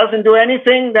if it doesn't do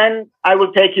anything, then I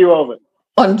will take you over.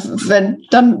 Und wenn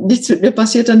dann nichts mit mir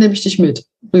passiert, dann nehme ich dich mit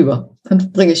rüber.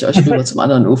 Dann bringe ich euch rüber zum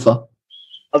anderen Ufer.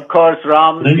 Of course,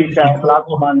 Ram, Sita, and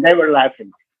Lakshman, they were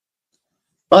laughing.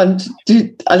 Und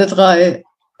alle drei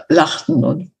lachten.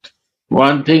 Und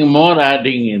one thing more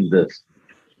adding in this.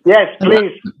 Yes,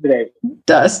 please. Gurudev.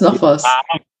 da ist noch was.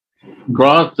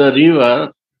 Cross the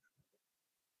river,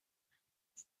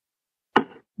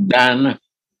 then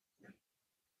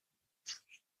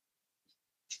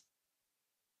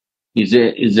his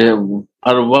work,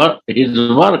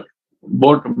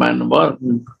 boatman work.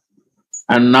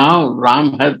 And now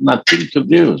Ram has nothing to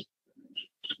give.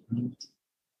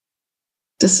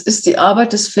 Das ist die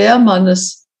Arbeit des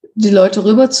Fährmannes, die Leute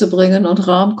rüberzubringen, und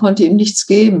Ram konnte ihm nichts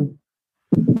geben.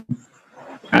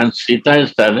 And Sita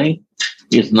is telling,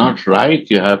 it's not right,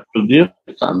 you have to give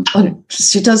something. Und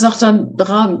Sita sagt dann,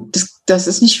 Ram, das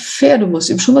ist nicht fair, du musst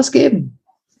ihm schon was geben.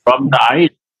 From the eyes,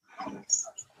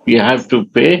 you have to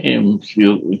pay him.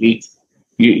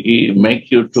 He make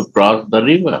you to cross the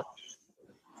river.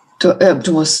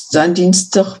 Du musst seinen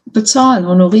Dienst doch bezahlen,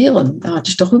 honorieren. Er hat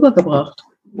dich doch rübergebracht.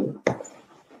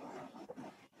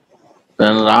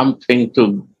 Then Ram think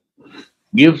to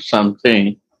give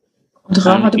something. Und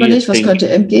Ram hat überlegt, was könnte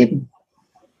er ihm geben?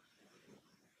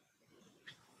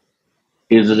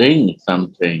 His ring,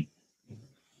 something.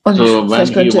 Und So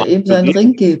vielleicht könnte er ihm seinen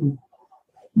Ring geben.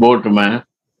 Boatman,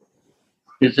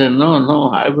 he said,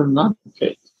 no, I will not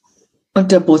take.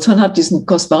 Und der Bootsmann hat diesen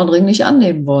kostbaren Ring nicht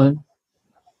annehmen wollen.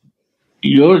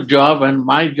 Your job and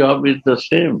my job is the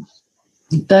same.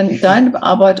 Deine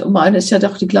Arbeit und meine ist ja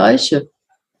doch die gleiche.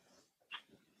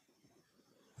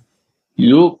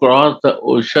 You cross the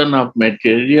ocean of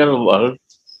material world.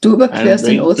 Du überquerst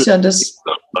den Ozean des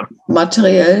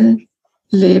materiellen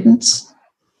Lebens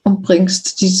und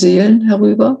bringst die Seelen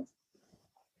herüber.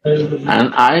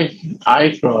 And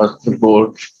I cross the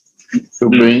boat to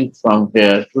bring from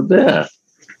here to there.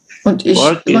 Und ich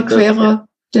überquere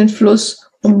den Fluss,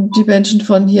 um die Menschen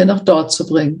von hier nach dort zu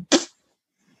bringen.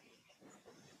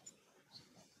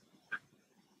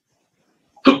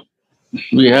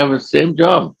 We have the same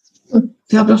job.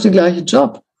 Wir haben doch den gleichen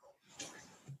Job.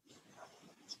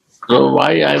 So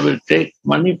why I will take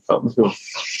money from you?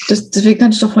 Deswegen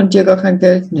kann ich doch von dir gar kein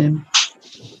Geld nehmen.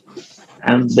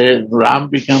 And the Ram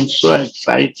becomes so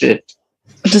excited.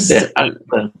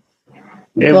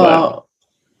 Wow.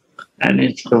 And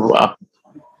it's wow.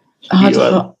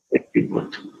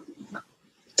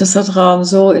 Das hat Ram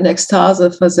so in Ekstase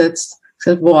versetzt.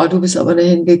 Gesagt, boah, du bist aber eine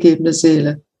hingegebene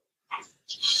Seele.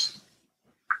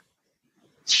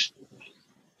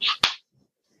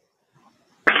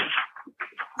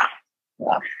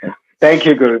 Thank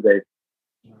you, Gurudev.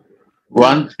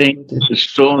 One thing,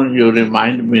 stone, you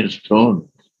remind me stone.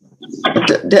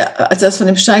 Als er das von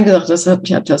dem Stein gesagt hat, das hat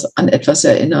mich an etwas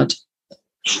erinnert.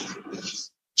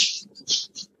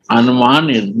 Hanuman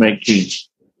is making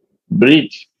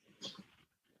bridge,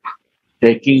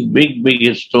 taking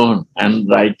big stone and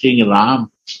writing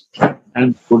Ram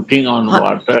and putting on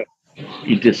water.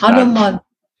 It is Hanuman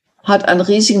hat einen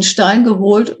riesigen Stein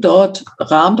geholt, dort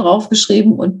Ram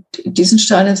draufgeschrieben und diesen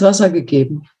Stein ins Wasser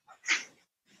gegeben.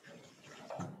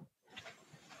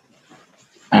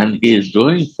 And he is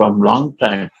doing from long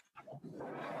time.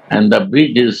 And the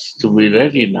bridge is to be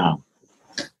ready now.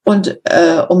 Und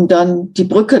um dann die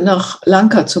Brücke nach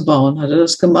Lanka zu bauen, hat er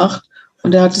das gemacht.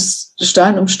 Und er hat es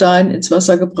Stein um Stein ins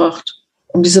Wasser gebracht,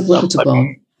 um diese Brücke zu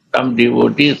bauen. Some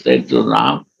devotee said to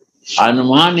Ram,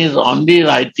 Hanuman is only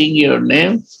writing your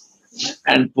name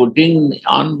and putting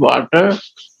on water,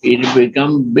 it will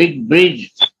become big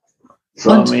bridge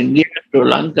from India to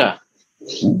Lanka.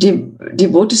 Die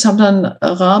Devotees haben dann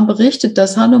Ram berichtet,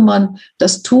 dass Hanuman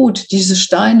das tut, diese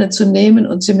Steine zu nehmen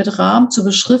und sie mit Ram zu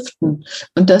beschriften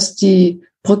und dass die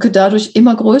Brücke dadurch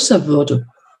immer größer würde.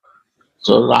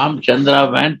 So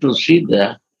Ramacandra went to see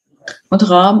there. Und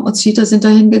Ram und Sita sind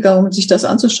dahin gegangen, um sich das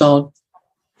anzuschauen.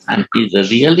 And he's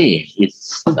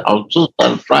also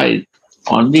surprised.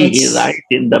 Only he writes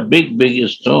in the big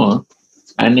stone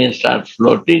and he starts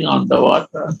floating on the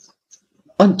water.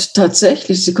 Und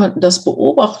tatsächlich, sie konnten das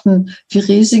beobachten, wie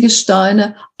riesige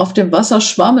Steine auf dem Wasser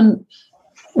schwammen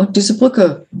und diese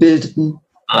Brücke bildeten.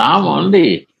 Ram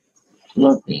only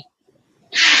floating.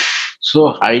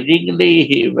 So hidingly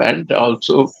he went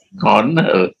also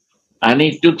corner and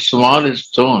he took small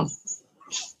stone.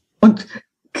 Und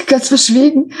ganz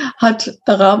verschwiegen hat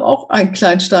Ram auch einen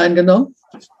kleinen Stein genommen.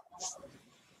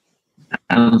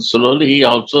 And slowly he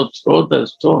also threw the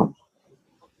stone.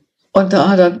 Und da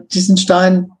hat er diesen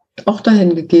Stein auch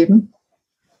dahin gegeben.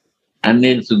 And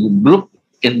it's bloop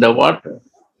in the water.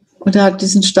 Und er hat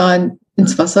diesen Stein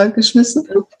ins Wasser geschmissen.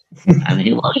 And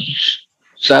he was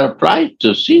surprised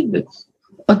to see this.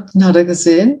 Und dann hat er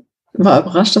gesehen, war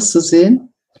überrascht, das zu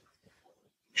sehen,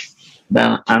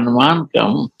 Then Hanuman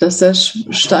came. dass der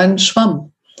Stein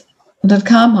schwamm. Und dann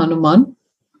kam Hanuman.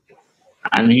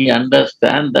 And he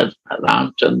understands that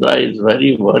Ramacandra is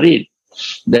very worried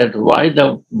that why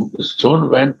the stone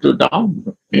went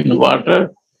down in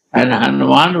water, and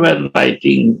Hanuman were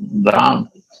writing Ram,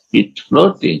 it's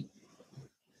floating.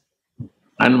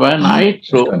 And when I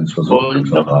throw in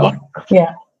the water,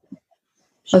 ja.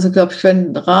 Also glaube ich,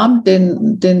 wenn Ram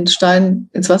den Stein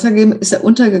ins Wasser gegeben, ist er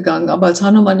untergegangen. Aber als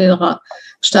Hanuman den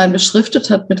Stein beschriftet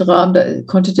hat mit Ram, da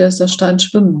konnte der Stein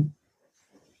schwimmen.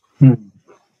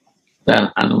 Then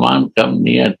Hanuman come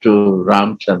near to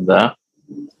Ramacandra.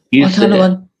 Und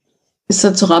Hanuman ist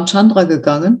dann zu Ramacandra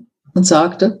gegangen und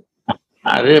sagte,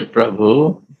 Hare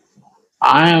Prabhu,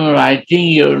 I am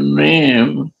writing your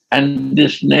name, and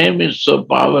this name is so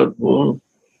powerful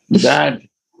that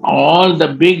all the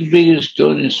big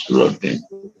stone is floating.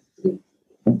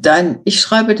 Ich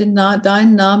schreibe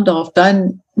deinen Namen darauf.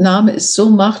 Dein Name ist so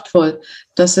machtvoll,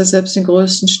 dass er selbst den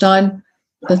größten Stein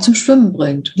zum Schwimmen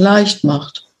bringt, leicht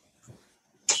macht.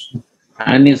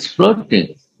 And it's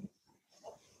floating.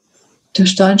 Der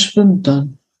Stein schwimmt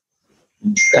dann.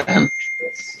 Then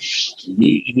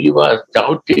he was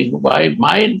doubting why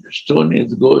my stone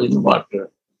is going water.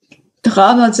 Der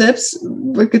Ram hat selbst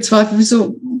gezweifelt,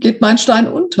 wieso geht mein Stein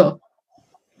unter?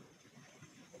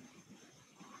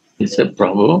 He said,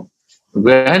 Prabhu,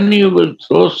 when you will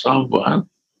throw someone,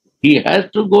 he has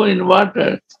to go in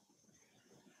water.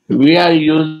 We are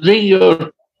using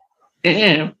your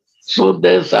name, so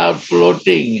they are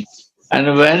floating.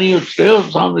 And when you throw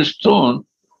some stone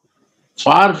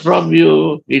far from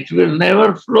you, it will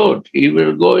never float. He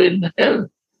will go in hell.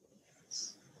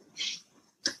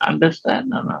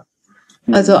 Understand or not?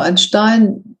 Also ein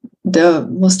Stein, der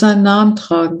muss deinen Namen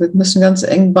tragen. Wir müssen ganz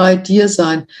eng bei dir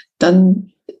sein.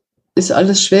 Dann ist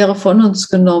alles Schwere von uns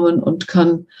genommen und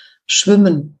kann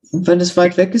schwimmen. Und wenn es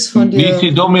weit weg ist von dir...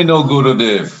 Nisi Domino,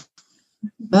 Gurudev.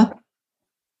 Was?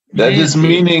 That is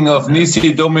meaning of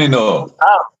Nisi Domino.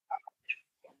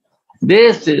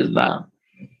 This is love.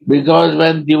 Because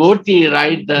when devotee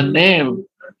write the name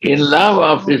in love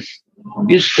of his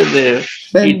Ishtadev,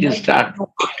 it starts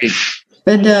floating.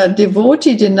 Wenn der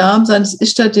Devotee den Namen seines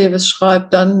Ishtadeves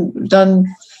schreibt, dann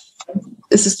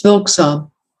ist es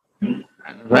wirksam.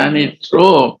 When it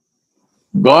throw,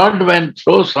 God when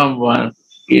throw someone,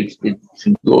 it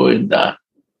go in the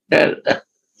hell.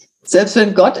 Selbst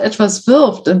wenn Gott etwas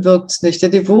wirft, dann wirkt es nicht. Der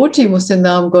Devotee muss den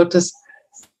Namen Gottes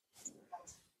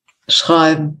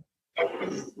schreiben.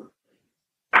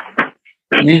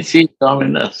 Nisi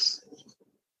Dominus.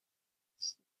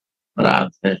 Radha.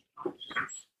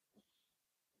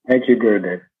 Thank you,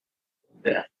 Gurudev.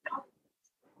 Yeah.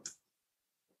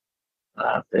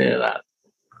 Radha.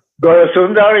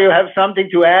 Gaurasundar, you have something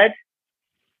to add?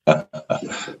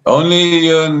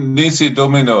 Only Nisi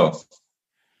Domino.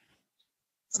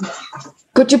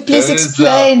 Could you please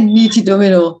explain, Niti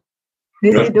Domino?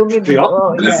 Niti Domino.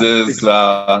 Oh, This is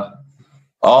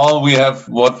all we have.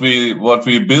 What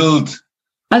we build,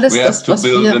 Alles we have das, to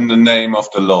build in the name of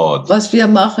the Lord. Was wir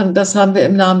machen, das haben wir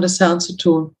im Namen des Herrn zu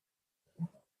tun.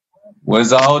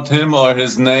 Without him or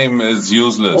his name is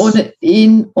useless. Ohne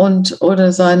ihn und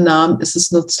ohne seinen Namen ist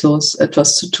es nutzlos,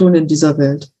 etwas zu tun in dieser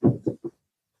Welt.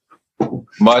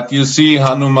 But you see,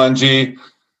 Hanumanji,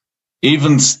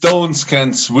 even stones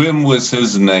can swim with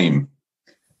his name.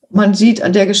 Man sieht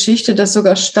an der Geschichte, dass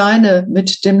sogar Steine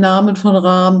mit dem Namen von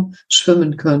Ram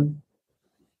schwimmen können.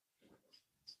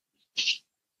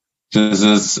 This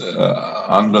is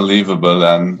unbelievable,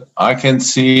 and I can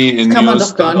see in Kann man your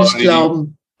doch gar nicht story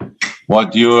glauben.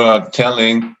 what you are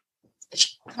telling.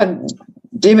 Ich kann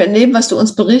dem entnehmen, was du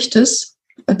uns berichtest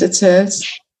und erzählst.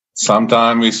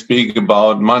 Sometimes we speak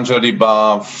about Manjari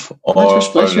Bhav Manchmal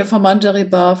sprechen wir or von Manjari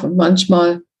Bhav und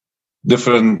manchmal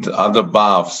different other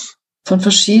Bhavs. von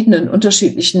verschiedenen,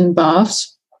 unterschiedlichen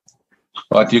Bhavs.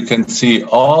 But you can see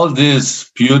all these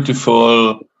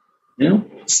beautiful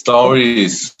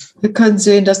stories. Wir können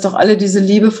sehen, dass doch alle diese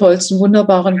liebevollsten,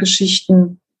 wunderbaren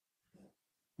Geschichten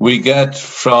we get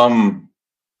from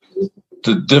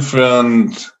the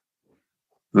different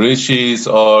rishis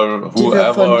or die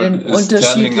wir von whoever den is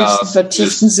telling unterschiedlichsten, us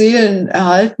vertieften Seelen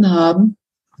erhalten haben,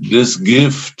 this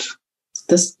gift,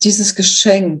 dieses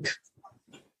Geschenk,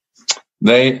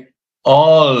 they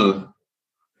all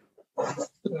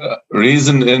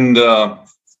reason in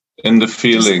the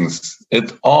feelings.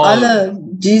 It all alle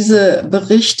diese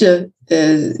Berichte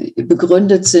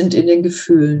begründet sind in den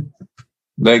Gefühlen.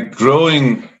 they're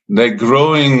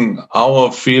growing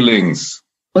our feelings.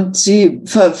 Und sie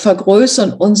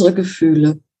vergrößern unsere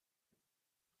Gefühle.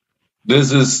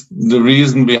 This is the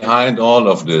reason behind all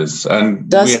of this. And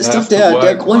Das we ist have doch der to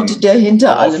work Grund, on der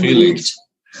hinter our allem feelings.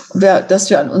 liegt. Dass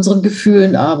wir an unseren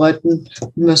Gefühlen arbeiten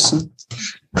müssen.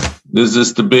 This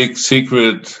is the big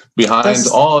secret behind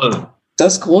all.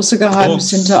 Das große Geheimnis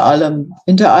hinter allem,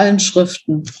 hinter allen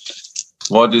Schriften.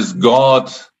 What is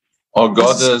God or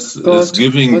Goddess is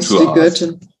giving was to die us.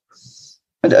 Göttin.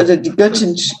 Also die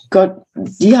Göttin, Gott,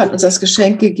 die hat uns das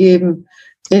Geschenk gegeben,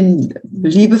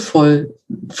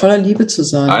 voller Liebe zu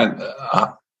sein.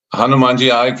 Hanumanji,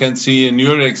 I can see in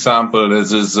your example,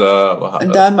 this is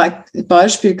In deinem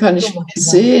Beispiel kann ich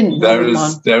sehen,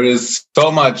 there is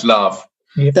so much love.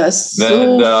 Da ist so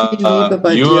viel Liebe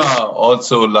bei you dir. are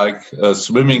also like a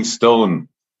swimming stone.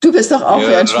 Du bist doch auch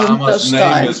wie ein schwimmender Rama's name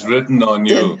Stein, is written on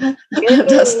you.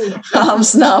 dass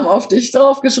Rams Name auf dich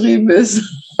draufgeschrieben ist.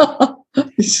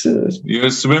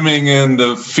 You're swimming in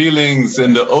the feelings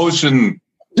in the ocean.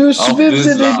 Du schwimmst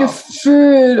in den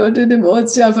Gefühlen und in dem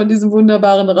Ozean von diesem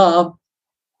wunderbaren Ram.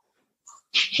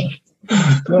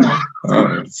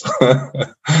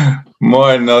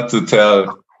 More not to tell.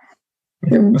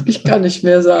 Ich kann nicht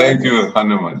mehr sagen. Thank you,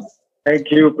 Hanuman.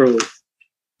 Thank you, Prabhu.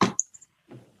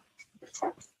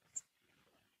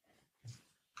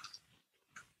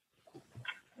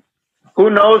 Who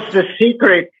knows the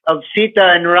secret of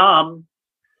Sita and Ram?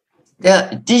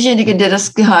 Diejenigen, die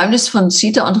das Geheimnis von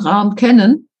Sita und Ram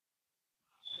kennen,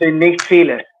 sind nicht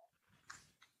viele.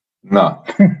 No.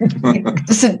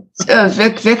 Das sind,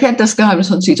 wer kennt das Geheimnis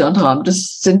von Sita und Ram?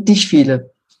 Das sind nicht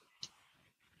viele.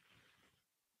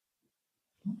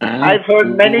 I've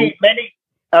heard many,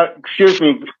 excuse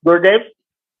me, Gurudev?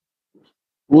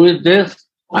 Who is this?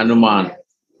 Hanuman.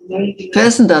 Wer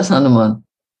ist denn das, Hanuman?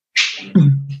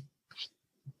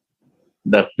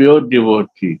 The pure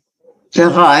devotee. Der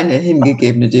reine,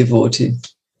 hingegebene Devotee.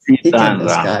 Die kennt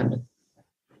das Geheimnis.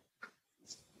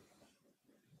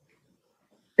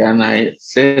 Can I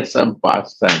say some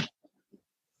pastime?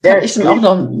 Kann ich denn auch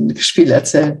noch ein Spiel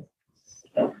erzählen?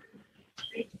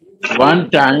 One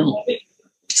time,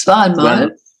 Es war einmal,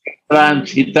 when Ram and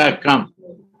Sita come,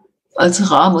 als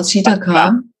Ram und Sita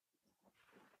kamen,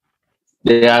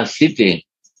 they are sitting.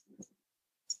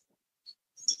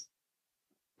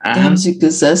 da haben And sie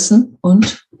gesessen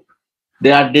und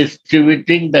they are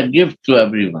distributing the gift to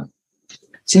everyone.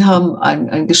 sie haben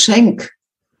ein Geschenk,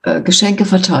 Geschenke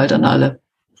verteilt an alle.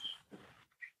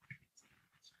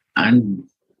 And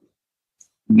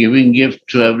giving gift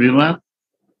to everyone,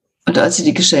 Und als sie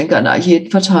die Geschenke an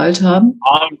jeden verteilt haben,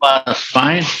 all was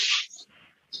fine.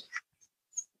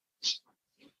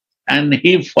 And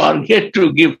he forget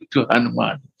to give to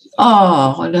Hanuman.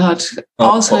 und er hat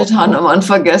ausgerechnet Hanuman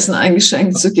vergessen, ein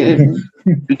Geschenk zu geben.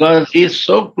 Because he is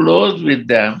so close with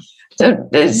them. Der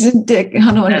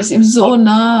Hanuman ist ihm so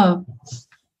nah.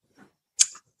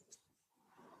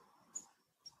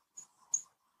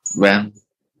 When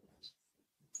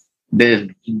they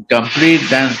complete,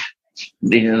 then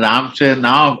the Ram said,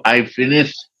 now I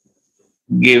finished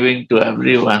giving to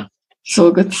everyone.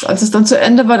 So, als es dann zu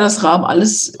Ende war, dass Ram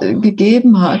alles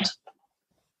gegeben hat,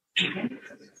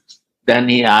 Then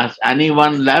he asked,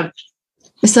 anyone left?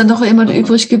 ist dann noch jemand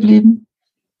übrig geblieben,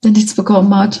 der nichts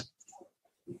bekommen hat.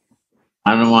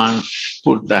 Hanuman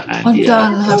put the hand Und here.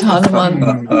 dann hat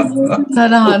Hanuman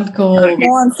seine Hand gehoben.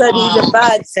 Hanuman said he's a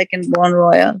bad second-born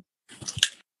royal.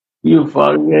 You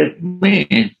forget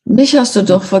me. Mich hast du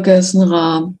doch vergessen,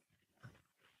 Ram.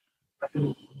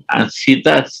 And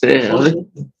Sita said,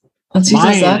 Und Sita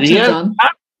my sagte real dann, son,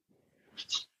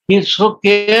 he's so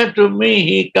care to me.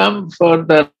 He come for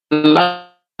the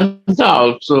lunch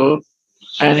also,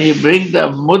 and he bring the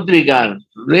mudriga,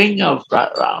 ring of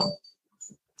Ram.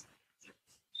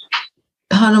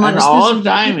 Hanuman And ist all nicht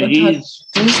time und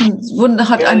he's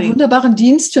hat einen wunderbaren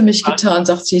Dienst für mich getan,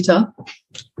 sagt Sita.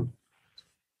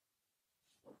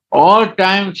 all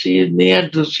time she is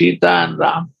near to Sita and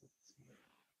Ram.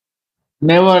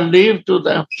 Never leave to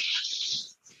them.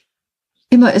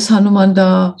 Immer ist Hanuman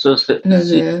da So in der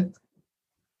Nähe.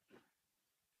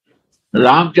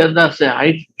 Ramchandra said,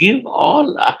 I give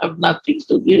all, I have nothing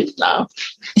to give now.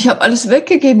 Ich habe alles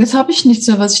weggegeben, jetzt habe ich nichts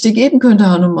mehr, was ich dir geben könnte,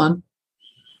 Hanuman.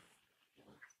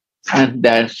 And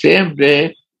that same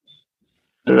day,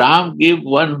 Ram gave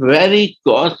one very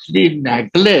costly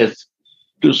necklace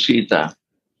to Sita.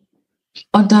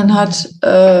 Und dann hat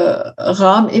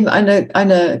Ram ihm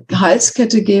eine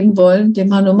Halskette geben wollen,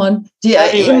 dem Hanuman, die er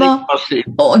Very, immer very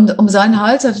costly. um seinen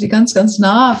Hals hatte, die ganz, ganz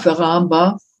nah für Ram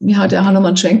war. Die hat er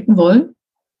Hanuman schenken wollen.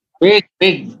 Big,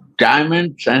 big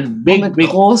diamonds and Und big, mit big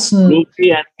großen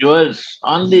ruby and jewels.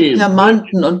 Only.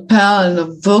 Diamanten und Perlen,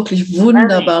 eine wirklich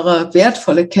wunderbare,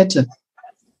 wertvolle Kette.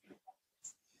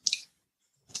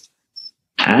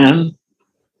 And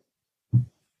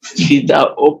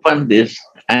Sita opened this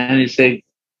and he said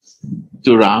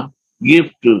to Ram, give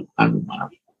to Hanuman.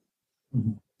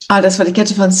 Das war die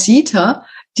Kette von Sita.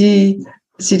 die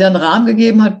sie dann Ram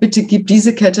gegeben hat, bitte gib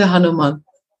diese Kette Hanuman.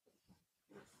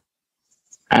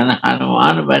 And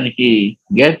Hanuman, when he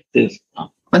gets this,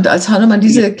 Und als Hanuman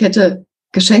diese Kette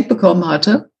geschenkt bekommen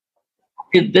hatte,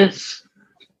 with this,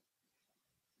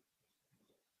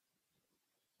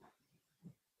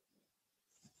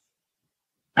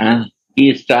 and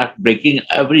he starts breaking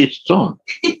every stone.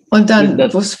 und dann,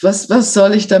 was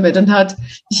soll ich damit? Und hat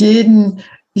jede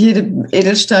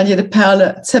Edelstein, jede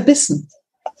Perle zerbissen.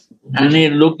 And he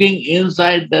looking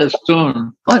inside the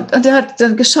stone, Und er hat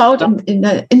dann geschaut in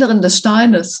der Inneren des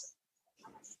Steines.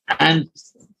 and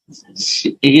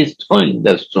he is throwing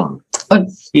the stone.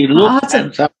 Und He er looked hat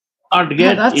and said, not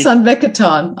get es it. dann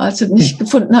weggetan, als er nicht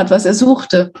gefunden hat, was er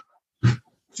suchte.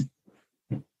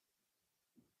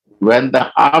 When the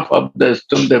half of the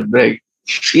stone they break,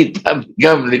 Sita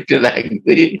become little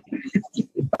angry.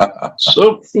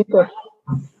 So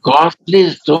costly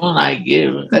stone I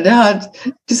gave. Und er hat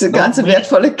diese ganze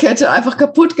wertvolle Kette einfach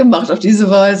kaputt gemacht auf diese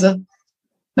Weise.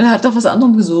 Und er hat doch was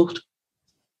anderem gesucht.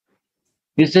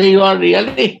 He said, you are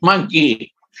really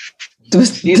monkey.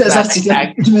 Der sagt sich,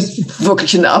 du bist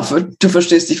wirklich ein Affe. Du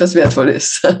verstehst nicht, was wertvoll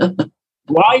ist.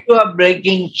 Why you are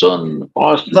breaking so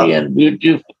costly and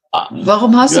beautiful?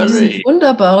 Warum hast du diesen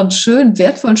wunderbaren, schönen,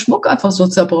 wertvollen Schmuck einfach so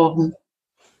zerbrochen?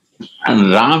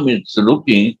 And Ram is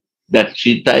looking that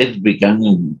Sita is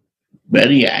becoming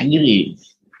very angry.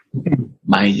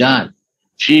 My God,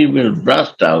 she will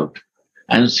burst out.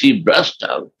 And she burst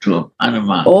out to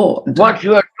Hanuman. Oh, what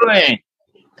you are doing?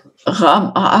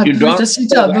 Ram hat gehört, dass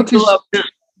Sita wirklich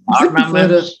wütend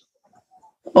würde.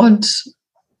 Und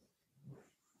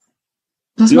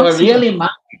was you machst are really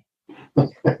mad.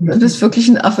 Du bist wirklich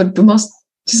ein Affe. Du machst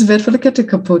diese wertvolle Kette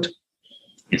kaputt.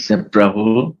 He said,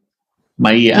 Prabhu,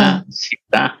 Maya,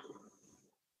 Sita.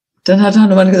 Dann hat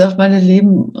Hanuman gesagt, meine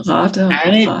lieben Radha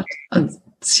und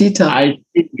Sita. I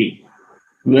see.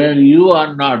 Where you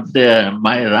are not there,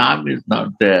 my Ram is not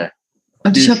there.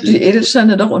 Und ich habe die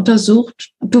Edelsteine doch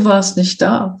untersucht. Du warst nicht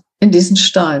da, in diesen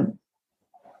Stein.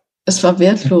 Es war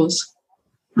wertlos.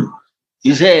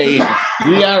 You say,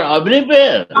 we are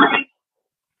everywhere.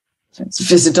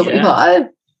 Wir sind doch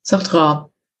überall, sagt Ram.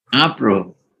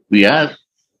 Prabhu, we are.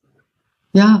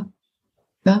 Ja,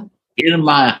 ja. In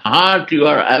my heart you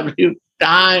are every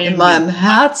time. In meinem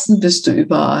Herzen bist du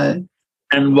überall.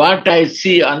 And what I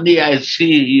see, only I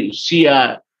see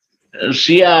Siya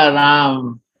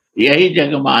Ram, Yahi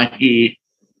Jagamahi.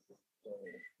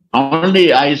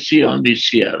 Only I see only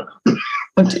Siya.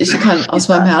 Und ich kann aus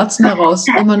meinem Herzen heraus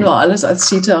immer nur alles als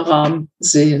Sita Ram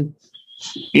sehen.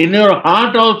 In your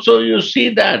heart also you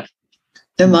see that.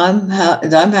 In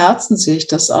deinem Herzen sehe ich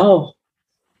das auch.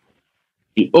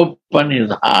 He opened his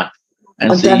heart.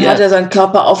 Und dann hat er seinen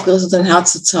Körper aufgerissen, sein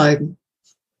Herz zu zeigen.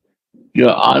 You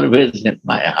are always in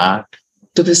my heart.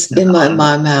 Du bist immer in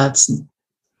meinem Herzen.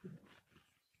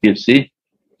 You see?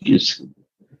 You see.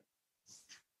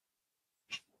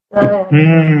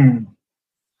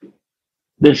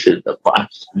 This is the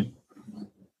past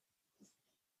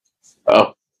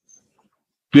of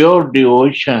pure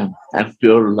devotion and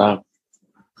pure love.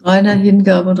 Reiner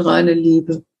Hingabe und reine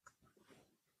Liebe.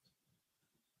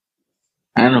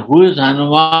 And who is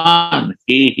Hanuman?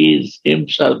 He is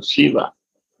himself Shiva.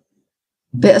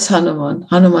 Wer ist Hanuman?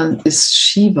 Hanuman ist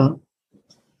Shiva.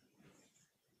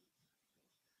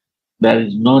 There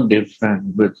is no difference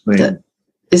between.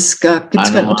 Gibt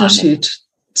keinen Unterschied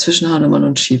zwischen Hanuman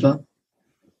und Shiva.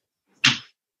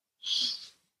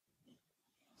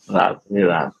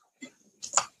 Radha.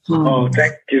 Oh,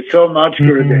 thank you so much,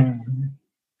 Gurudev.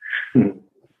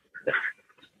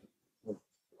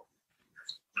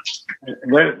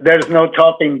 There's no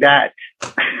topping that.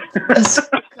 Das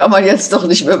kann man jetzt doch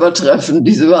nicht mehr übertreffen,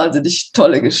 diese wahnsinnig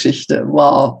tolle Geschichte.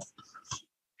 Wow.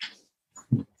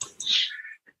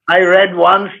 I read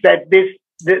once that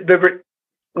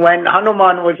when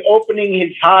Hanuman was opening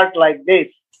his heart like this,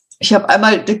 ich habe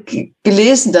einmal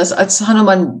gelesen, dass als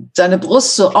Hanuman seine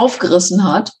Brust so aufgerissen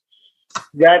hat,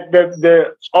 that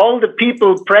all the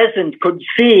people present could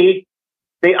see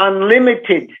the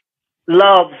unlimited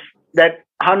love that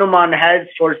Hanuman has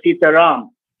for Sitaram.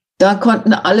 Da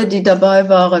konnten alle, die dabei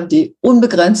waren, die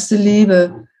unbegrenzte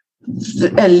Liebe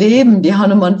erleben, die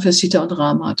Hanuman für Sita und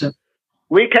Ram hatte.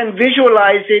 We can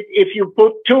visualize it if you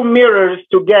put two mirrors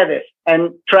together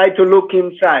and try to look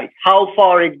inside, how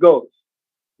far it goes.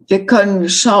 Wir können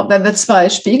schauen, wenn wir zwei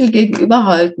Spiegel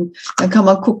gegenüberhalten, dann kann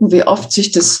man gucken, wie oft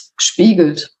sich das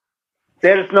spiegelt.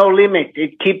 There's no limit.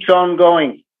 It keeps on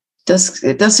going. Das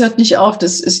hört nicht auf,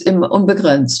 das ist immer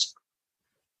unbegrenzt.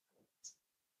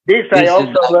 This I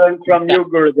also learned from you,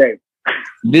 Gurudev.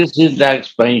 This is the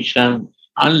expansion,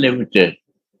 unlimited.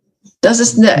 Das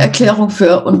ist eine Erklärung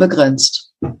für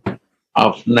unbegrenzt.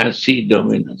 Of Nasi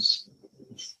Dominus.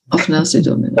 Auf Nasi The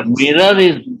Dominus. mirror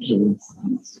is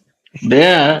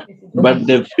there, but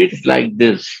they fit like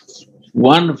this.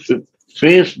 One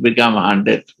face become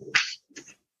 100.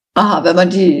 Aha, wenn man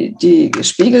die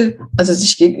Spiegel, also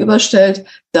sich gegenüberstellt,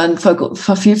 dann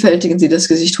vervielfältigen sie das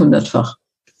Gesicht 100-fach.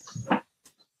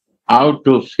 How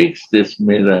to fix this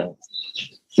mirror?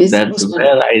 That's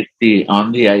where I see,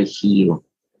 only I see you.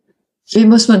 Wie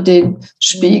muss man den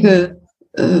Spiegel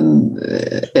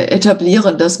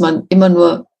etablieren, dass man immer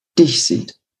nur dich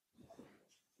sieht?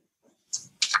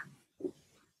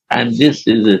 And this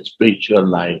is a spiritual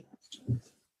life.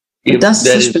 If Das ist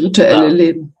there das is spirituelle love,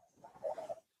 Leben.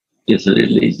 it's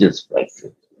religious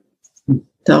practice.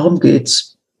 Darum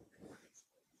geht's.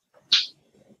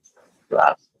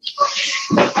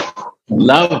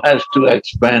 Love has to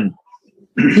expand.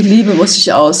 Die Liebe muss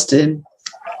sich ausdehnen.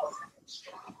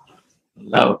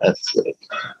 Love has to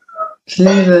expand.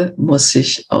 Liebe muss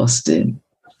sich ausdehnen.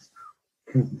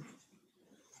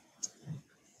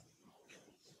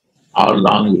 How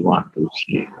long you want to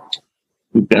see.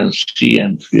 You can see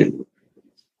and feel. Du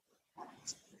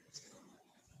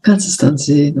kannst es dann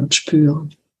sehen und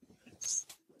spüren.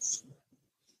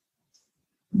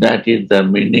 That is the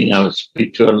meaning of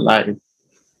spiritual life.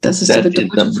 Das ist die That is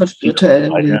Bedeutung the von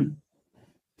spirituellem bhajan. Leben.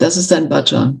 Das ist ein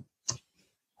Bhajan.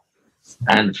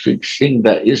 And fixing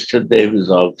the Ishtadev is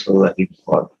also very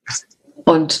important.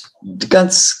 Und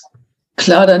ganz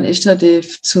klar dann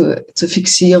Ishtadev zu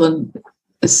fixieren,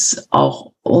 ist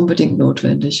auch unbedingt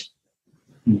notwendig.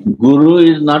 Guru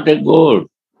is not a goal.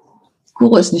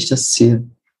 Guru ist nicht das Ziel.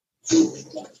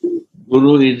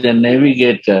 Guru is a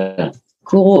navigator.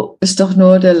 Guru ist doch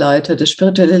nur der Leiter, der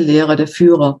spirituelle Lehrer, der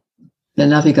Führer, der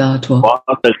Navigator. For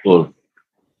the goal.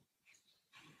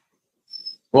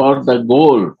 For the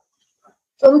goal.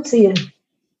 Zum Ziel.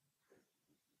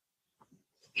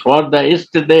 For the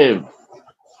Ishtadev.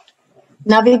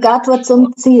 Navigator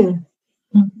zum Ziel.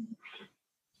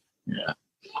 Yeah.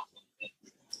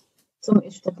 Zum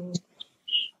Ishtadev.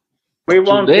 We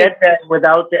won't Today- get there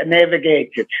without the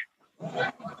navigator.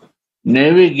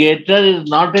 Navigator is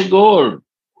not a goal.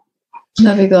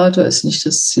 Navigator ist nicht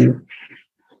das Ziel.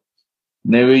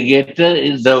 Navigator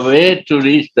is the way to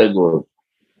reach the goal.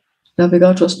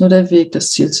 Navigator ist nur der Weg,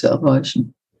 das Ziel zu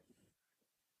erreichen.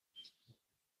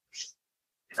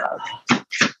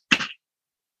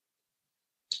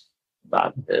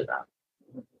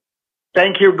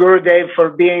 Thank you, Gurudev, for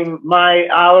being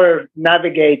our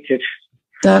navigator.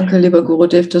 Danke, lieber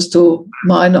Gurudev, dass du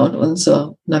meiner und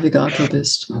unser Navigator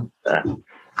bist.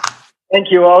 Thank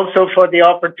you also for the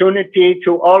opportunity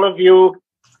to all of you.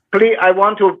 Please, I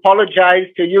want to apologize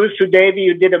to you, Sudevi.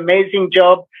 You did an amazing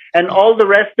job. And all the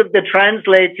rest of the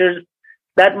translators,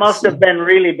 that must have been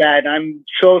really bad. I'm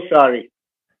so sorry.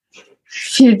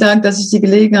 Vielen Dank, dass ich die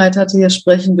Gelegenheit hatte, hier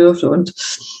sprechen durfte. Und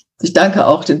ich danke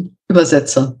auch den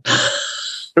Übersetzern.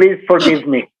 Please forgive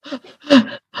me.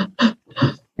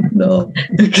 No.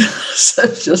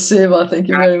 Seva, thank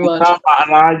you very much.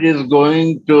 Maharaj is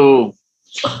going to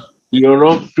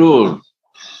Europe tour.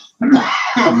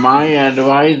 My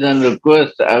advice and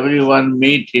request, everyone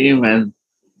meet him and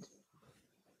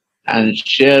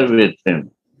share with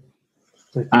him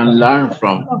and learn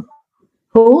from him.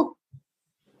 Who?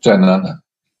 Janana.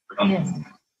 Yes.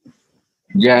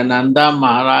 Jayananda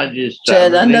Maharaj is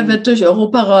Jayananda traveling. wird durch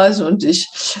Europa reisen und ich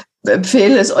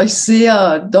empfehle es euch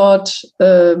sehr, dort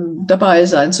dabei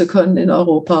sein zu können in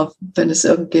Europa, wenn es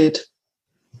irgend geht.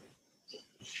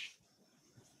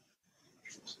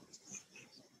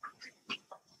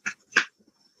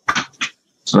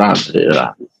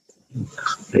 Radha.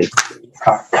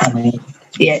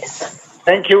 Yes.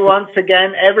 Thank you once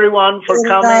again, everyone, for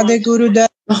coming.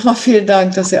 Nochmal vielen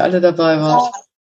Dank, dass ihr alle dabei wart.